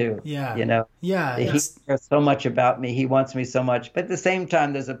into. Yeah. You know, Yeah. he cares so much about me. He wants me so much. But at the same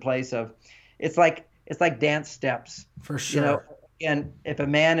time, there's a place of, it's like dance steps. For sure. You know, and if a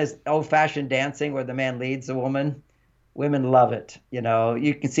man is old-fashioned dancing where the man leads the woman, women love it. You know,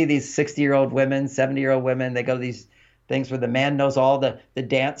 you can see these 60-year-old women, 70-year-old women, they go to these things where the man knows all the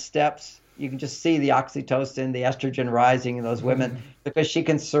dance steps. You can just see the oxytocin, the estrogen rising in those women because she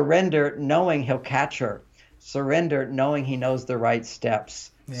can surrender knowing he'll catch her, surrender knowing he knows the right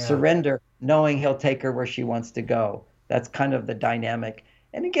steps, surrender knowing he'll take her where she wants to go. That's kind of the dynamic.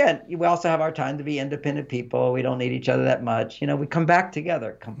 And again, we also have our time to be independent people. We don't need each other that much. You know, we come back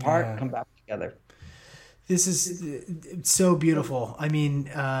together, come back together. This is so beautiful. I mean,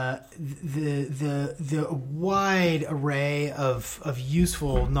 the wide array of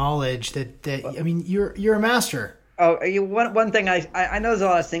useful knowledge that I mean, you're a master. Oh, one thing I know there's a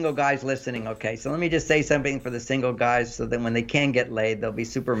lot of single guys listening. Okay, so let me just say something for the single guys, so that when they can get laid, they'll be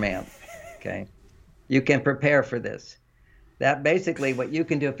Superman. Okay, you can prepare for this. That basically what you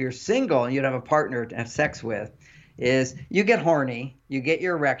can do if you're single and you don't have a partner to have sex with is you get horny, you get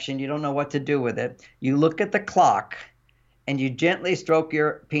your erection, you don't know what to do with it. You look at the clock and you gently stroke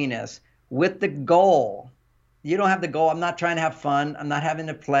your penis with the goal. You don't have the goal. I'm not trying to have fun. I'm not having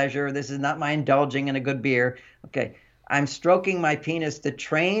the pleasure. This is not my indulging in a good beer. Okay. I'm stroking my penis to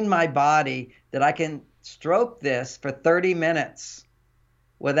train my body that I can stroke this for 30 minutes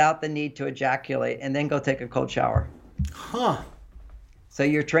without the need to ejaculate and then go take a cold shower. Huh. So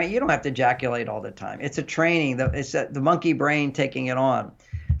you're trained. You don't have to ejaculate all the time. It's a training. It's the monkey brain taking it on.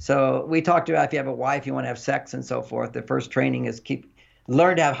 So we talked about if you have a wife, you want to have sex and so forth. The first training is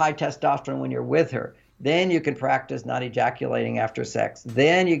learn to have high testosterone when you're with her. Then you can practice not ejaculating after sex.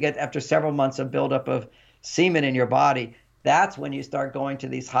 Then you get, after several months of buildup of semen in your body, that's when you start going to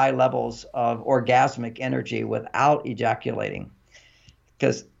these high levels of orgasmic energy without ejaculating.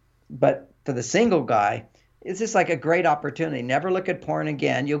 But for the single guy, it's just like a great opportunity. Never look at porn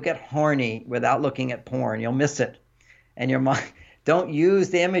again. You'll get horny without looking at porn. You'll miss it. And your mind, don't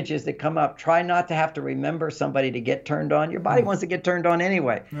use the images that come up. Try not to have to remember somebody to get turned on. Your body wants to get turned on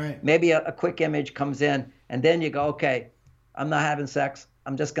anyway. Right. Maybe a quick image comes in, and then you go, okay, I'm not having sex.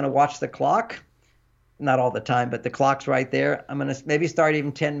 I'm just going to watch the clock. Not all the time, but the clock's right there. I'm going to maybe start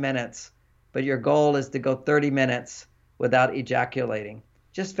even 10 minutes. But your goal is to go 30 minutes without ejaculating.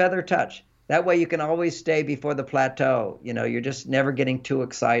 Just feather touch. That way you can always stay before the plateau. You know, you're just never getting too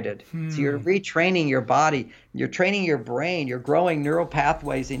excited. So you're retraining your body. You're training your brain. You're growing neural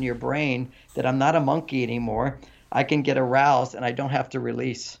pathways in your brain that I'm not a monkey anymore. I can get aroused and I don't have to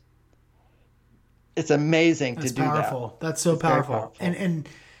release. It's amazing to do powerful. that. That's so It's very powerful. And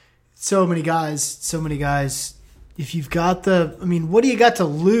so many guys, if you've got what do you got to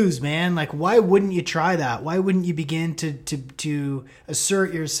lose, man? Like, why wouldn't you try that? Why wouldn't you begin to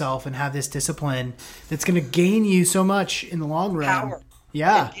assert yourself and have this discipline that's going to gain you so much in the long run? Power.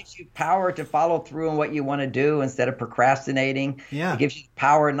 Yeah. It gives you power to follow through on what you want to do instead of procrastinating. Yeah. It gives you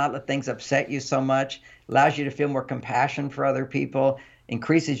power not to let things upset you so much, allows you to feel more compassion for other people,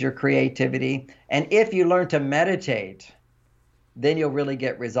 increases your creativity. And if you learn to meditate, then you'll really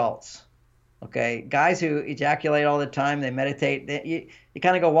get results. Okay, guys who ejaculate all the time, they meditate, you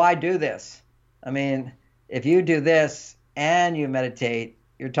kind of go, why do this? I mean, if you do this and you meditate,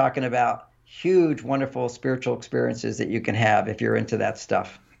 you're talking about huge, wonderful spiritual experiences that you can have if you're into that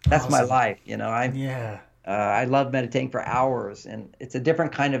stuff. That's awesome. My life, you know. I love meditating for hours, and it's a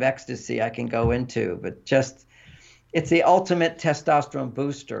different kind of ecstasy I can go into, but just, it's the ultimate testosterone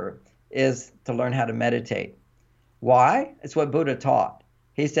booster is to learn how to meditate. Why? It's what Buddha taught.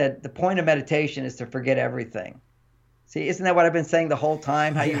 He said, the point of meditation is to forget everything. See, isn't that what I've been saying the whole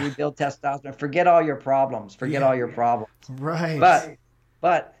time? How you rebuild testosterone? Forget all your problems. Forget all your problems. Right.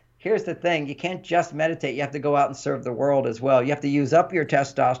 But here's the thing. You can't just meditate. You have to go out and serve the world as well. You have to use up your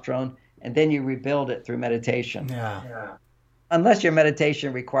testosterone, and then you rebuild it through meditation. Yeah. Unless your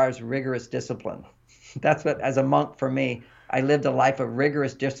meditation requires rigorous discipline. That's what, as a monk for me, I lived a life of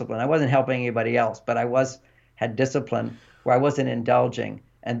rigorous discipline. I wasn't helping anybody else, but I had discipline where I wasn't indulging.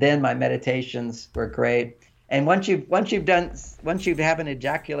 And then my meditations were great. And once you haven't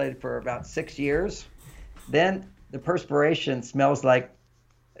ejaculated for about 6 years, then the perspiration smells like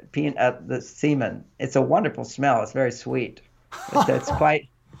the semen. It's a wonderful smell. It's very sweet. It's quite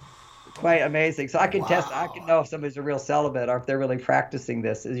amazing. So I can I can know if somebody's a real celibate or if they're really practicing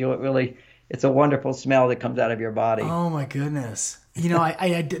this. It's a wonderful smell that comes out of your body. Oh my goodness. You know,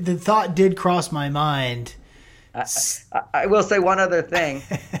 the thought did cross my mind I will say one other thing,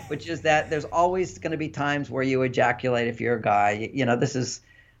 which is that there's always going to be times where you ejaculate if you're a guy. This is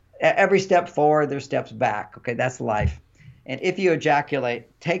every step forward, there's steps back. Okay, that's life. And if you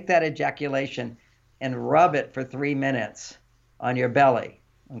ejaculate, take that ejaculation and rub it for 3 minutes on your belly.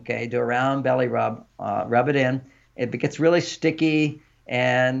 Okay, do a round belly rub, rub it in. It gets really sticky,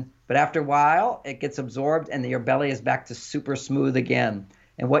 but after a while, it gets absorbed, and your belly is back to super smooth again.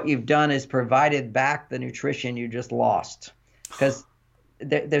 And what you've done is provided back the nutrition you just lost, because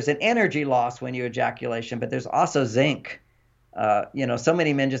there's an energy loss when you ejaculation, but there's also zinc. So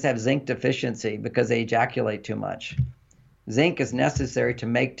many men just have zinc deficiency because they ejaculate too much. Zinc is necessary to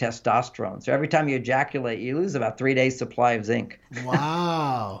make testosterone. So every time you ejaculate, you lose about 3 days supply of zinc.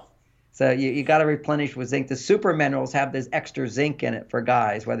 Wow. So you got to replenish with zinc. The super minerals have this extra zinc in it for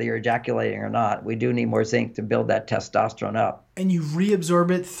guys, whether you're ejaculating or not. We do need more zinc to build that testosterone up. And you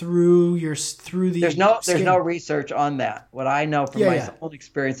reabsorb it through the There's no research on that. What I know from my own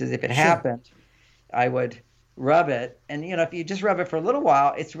experience is if it happened, I would rub it. And if you just rub it for a little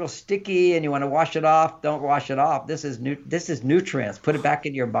while, it's real sticky and you want to wash it off. Don't wash it off. This is nutrients. Put it back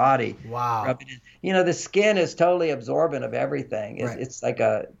in your body. Wow. Rub it in. The skin is totally absorbent of everything. It's like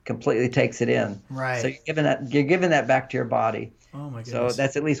completely takes it in. Right. So you're giving that back to your body. Oh my goodness. So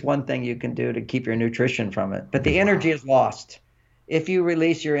that's at least one thing you can do to keep your nutrition from it. But the energy is lost. If you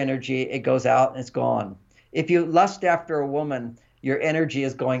release your energy, it goes out and it's gone. If you lust after a woman, your energy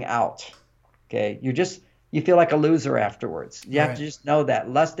is going out. Okay. You feel like a loser afterwards. You have to just know that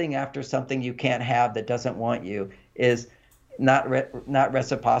lusting after something you can't have that doesn't want you is not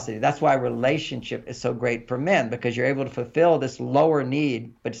reciprocity. That's why relationship is so great for men, because you're able to fulfill this lower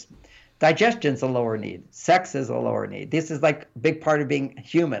need. But digestion's a lower need. Sex is a lower need. This is like a big part of being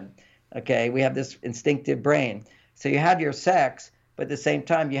human. Okay, we have this instinctive brain. So you have your sex, but at the same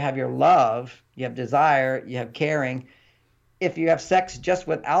time you have your love, you have desire, you have caring. If you have sex just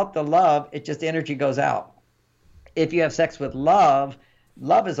without the love, it just energy goes out. If you have sex with love,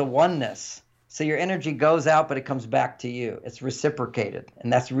 love is a oneness. So your energy goes out, but it comes back to you. It's reciprocated,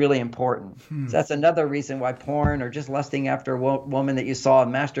 and that's really important. So that's another reason why porn or just lusting after a woman that you saw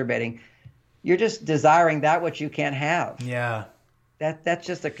masturbating, you're just desiring that which you can't have. Yeah. That's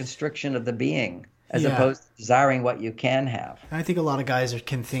just a constriction of the being, as opposed to desiring what you can have. I think a lot of guys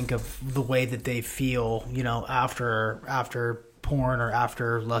can think of the way that they feel, after porn or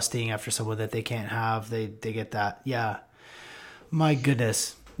after lusting after someone that they can't have. They get that. Yeah. My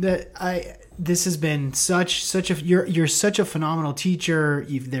goodness. This has been you're such a phenomenal teacher.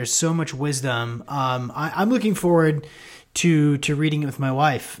 There's so much wisdom. I'm looking forward to reading it with my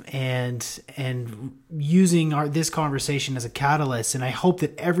wife and using this conversation as a catalyst. And I hope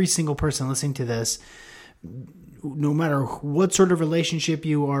that every single person listening to this, no matter what sort of relationship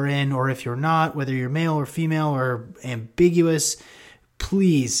you are in, or if you're not, whether you're male or female or ambiguous,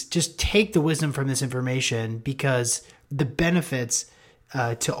 please just take the wisdom from this information, because the benefits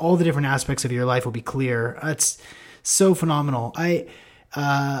to all the different aspects of your life will be clear. It's so phenomenal.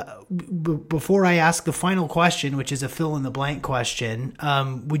 Before I ask the final question, which is a fill in the blank question,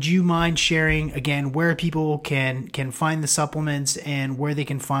 would you mind sharing again where people can find the supplements and where they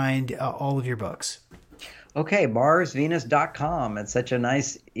can find all of your books? Okay, MarsVenus.com. It's such a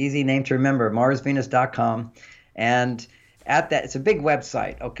nice, easy name to remember, MarsVenus.com. And at that, it's a big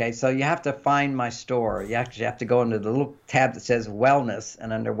website. Okay, so you have to find my store. You actually have to go into the little tab that says Wellness,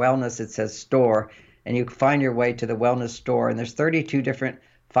 and under Wellness it says Store, and you can find your way to the Wellness Store. And there's 32 different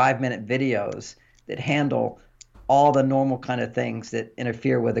 5-minute videos that handle all the normal kind of things that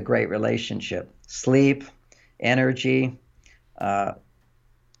interfere with a great relationship: sleep, energy,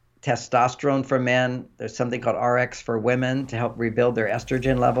 testosterone for men. There's something called RX for women to help rebuild their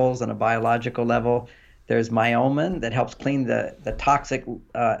estrogen levels on a biological level. There's Myomin that helps clean the toxic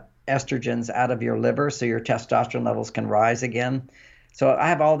estrogens out of your liver so your testosterone levels can rise again. So I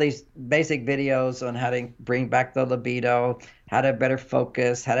have all these basic videos on how to bring back the libido, how to have better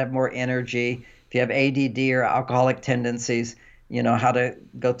focus, how to have more energy. If you have ADD or alcoholic tendencies, how to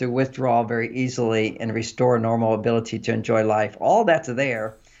go through withdrawal very easily and restore normal ability to enjoy life. All that's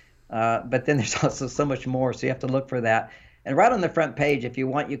there. But then there's also so much more, so you have to look for that. And right on the front page, if you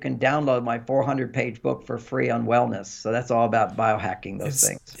want, you can download my 400-page book for free on wellness. So that's all about biohacking those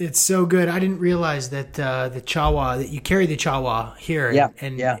things. It's so good. I didn't realize that the Chawa, that you carry the Chawa here.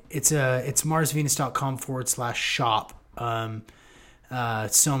 And it's marsvenus.com/shop.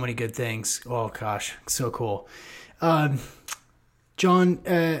 So many good things. Oh gosh, so cool. John,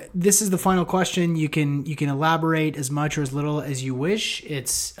 this is the final question. You can elaborate as much or as little as you wish.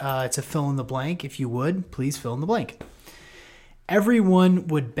 It's a fill in the blank. If you would, please fill in the blank. Everyone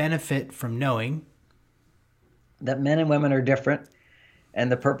would benefit from knowing. that men and women are different,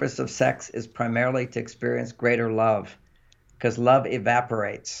 and the purpose of sex is primarily to experience greater love, because love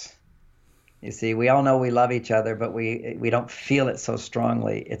evaporates. You see, we all know we love each other, but we don't feel it so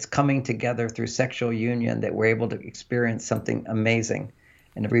strongly. It's coming together through sexual union that we're able to experience something amazing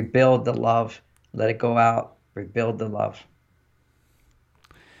and to rebuild the love, let it go out, rebuild the love.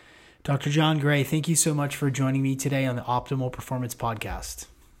 Dr. John Gray, thank you so much for joining me today on the Optimal Performance Podcast.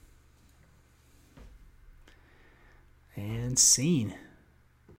 And scene.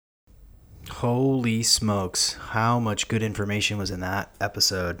 Holy smokes, how much good information was in that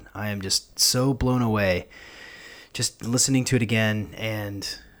episode. I am just so blown away just listening to it again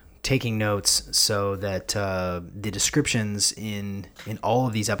and taking notes so that the descriptions in all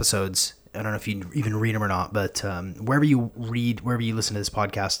of these episodes, I don't know if you even read them or not, but wherever you listen to this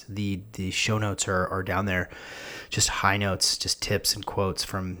podcast, the show notes are down there. Just high notes, just tips and quotes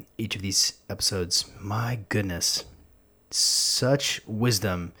from each of these episodes. My goodness, such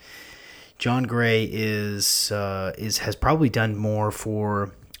wisdom. John Gray has probably done more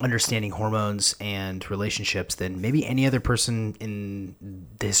for understanding hormones and relationships than maybe any other person in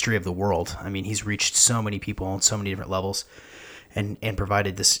the history of the world. I mean, he's reached so many people on so many different levels and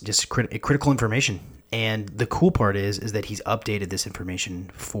provided this just critical information. And the cool part is that he's updated this information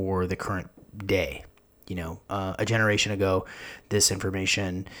for the current day. You know, a generation ago, this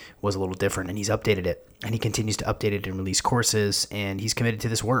information was a little different, and he's updated it, and he continues to update it and release courses, and he's committed to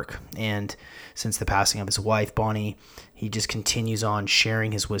this work. And since the passing of his wife, Bonnie, he just continues on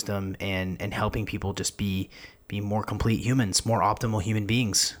sharing his wisdom and helping people just be more complete humans, more optimal human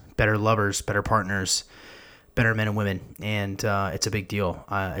beings, better lovers, better partners, better men and women. And it's a big deal.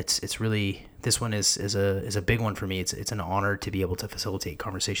 It's really, this one is a big one for me. It's an honor to be able to facilitate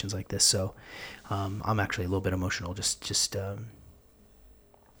conversations like this. So I'm actually a little bit emotional just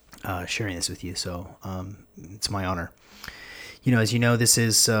sharing this with you. So it's my honor. You know, as you know, this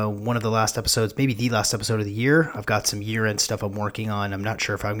is one of the last episodes, maybe the last episode of the year. I've got some year-end stuff I'm working on. I'm not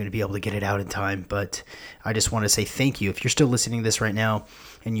sure if I'm going to be able to get it out in time, but I just want to say thank you. If you're still listening to this right now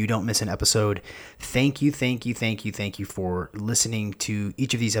and you don't miss an episode, thank you for listening to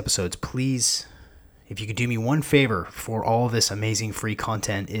each of these episodes. Please, if you could do me one favor for all of this amazing free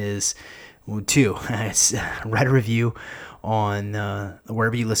content is write a review on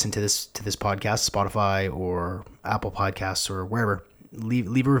wherever you listen to this podcast, Spotify or Apple Podcasts or wherever.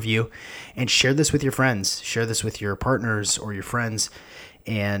 Leave a review and share this with your friends. Share this with your partners or your friends,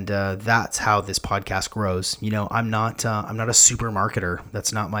 and that's how this podcast grows. You know, I'm not a super marketer.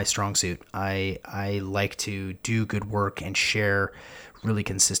 That's not my strong suit. I like to do good work and share really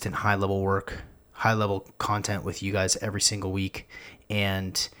consistent high level content with you guys every single week.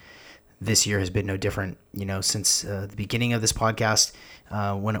 And this year has been no different. You know, since the beginning of this podcast,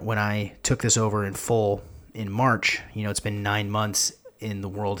 when I took this over in full in March, you know, it's been 9 months and the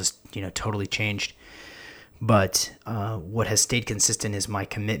world has, you know, totally changed. But what has stayed consistent is my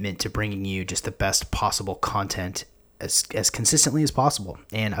commitment to bringing you just the best possible content as consistently as possible.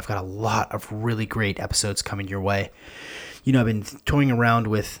 And I've got a lot of really great episodes coming your way. You know, I've been toying around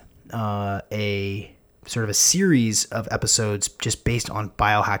with a sort of a series of episodes just based on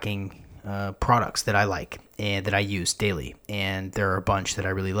biohacking products that I like and that I use daily, and there are a bunch that I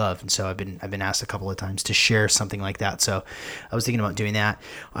really love, and so I've been asked a couple of times to share something like that. So I was thinking about doing that.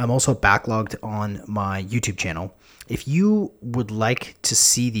 I'm also backlogged on my YouTube channel. If you would like to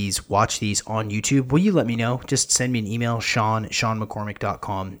see watch these on YouTube, will you let me know? Just send me an email,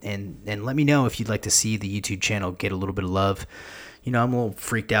 sean@seanmccormick.com, and let me know if you'd like to see the YouTube channel get a little bit of love. You know, I'm a little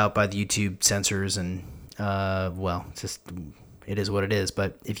freaked out by the YouTube censors, and it's just, it is what it is.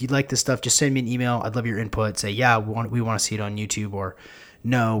 But if you'd like this stuff, just send me an email. I'd love your input. Say, yeah, we want to see it on YouTube, or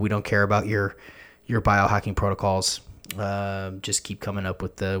no, we don't care about your biohacking protocols. Just keep coming up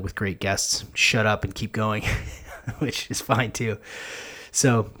with great guests. Shut up and keep going, which is fine too.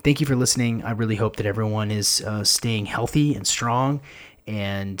 So thank you for listening. I really hope that everyone is staying healthy and strong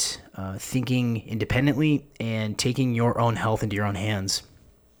and thinking independently and taking your own health into your own hands.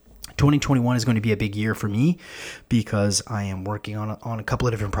 2021 is going to be a big year for me because I am working on a couple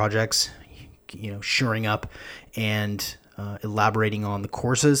of different projects, you know, shoring up and elaborating on the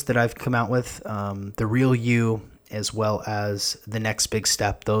courses that I've come out with, the Real You, as well as the next big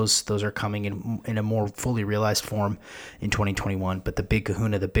step. Those are coming in a more fully realized form in 2021. But the big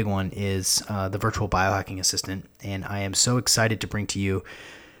kahuna, the big one, is the virtual biohacking assistant, and I am so excited to bring to you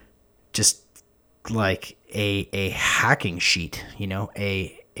just like a hacking sheet, you know,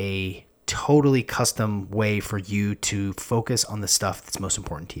 a totally custom way for you to focus on the stuff that's most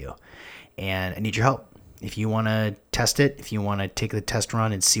important to you. And I need your help. if you want to test it, if you want to take the test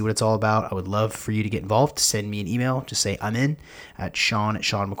run and see what it's all about, I would love for you to get involved. Send me an email. Just say I'm in at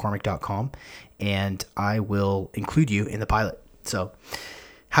Sean@SeanMcCormick.com, and I will include you in the pilot. So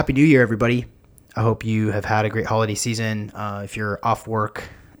Happy New Year, everybody. I hope you have had a great holiday season. If you're off work,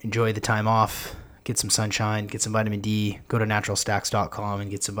 enjoy the time off. Get some sunshine, get some vitamin D. Go to naturalstacks.com and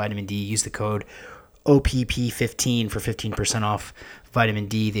get some vitamin D. Use the code OPP15 for 15% off vitamin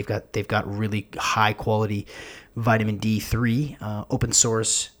D. They've got really high quality vitamin D3, open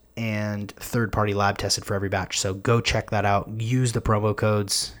source and third party lab tested for every batch. So go check that out. Use the promo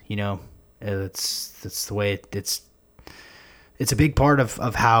codes. You know, it's the way it's a big part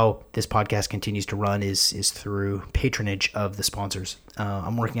of how this podcast continues to run is through patronage of the sponsors.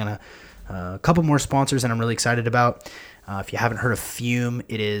 I'm working on a couple more sponsors that I'm really excited about. If you haven't heard of Fume,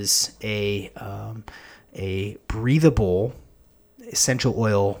 it is a breathable essential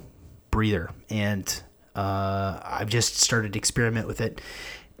oil breather, and I've just started to experiment with it,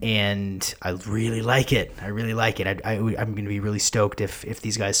 and I really like it. I'm going to be really stoked if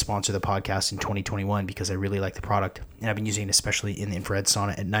these guys sponsor the podcast in 2021 because I really like the product, and I've been using it especially in the infrared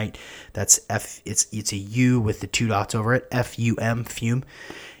sauna at night. That's it's a U with the 2 dots over it, FUM, Fume,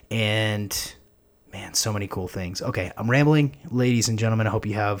 and man, so many cool things. Okay, I'm rambling, ladies and gentlemen. I hope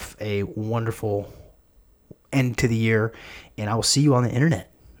you have a wonderful end to the year, and I will see you on the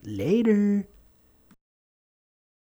internet later.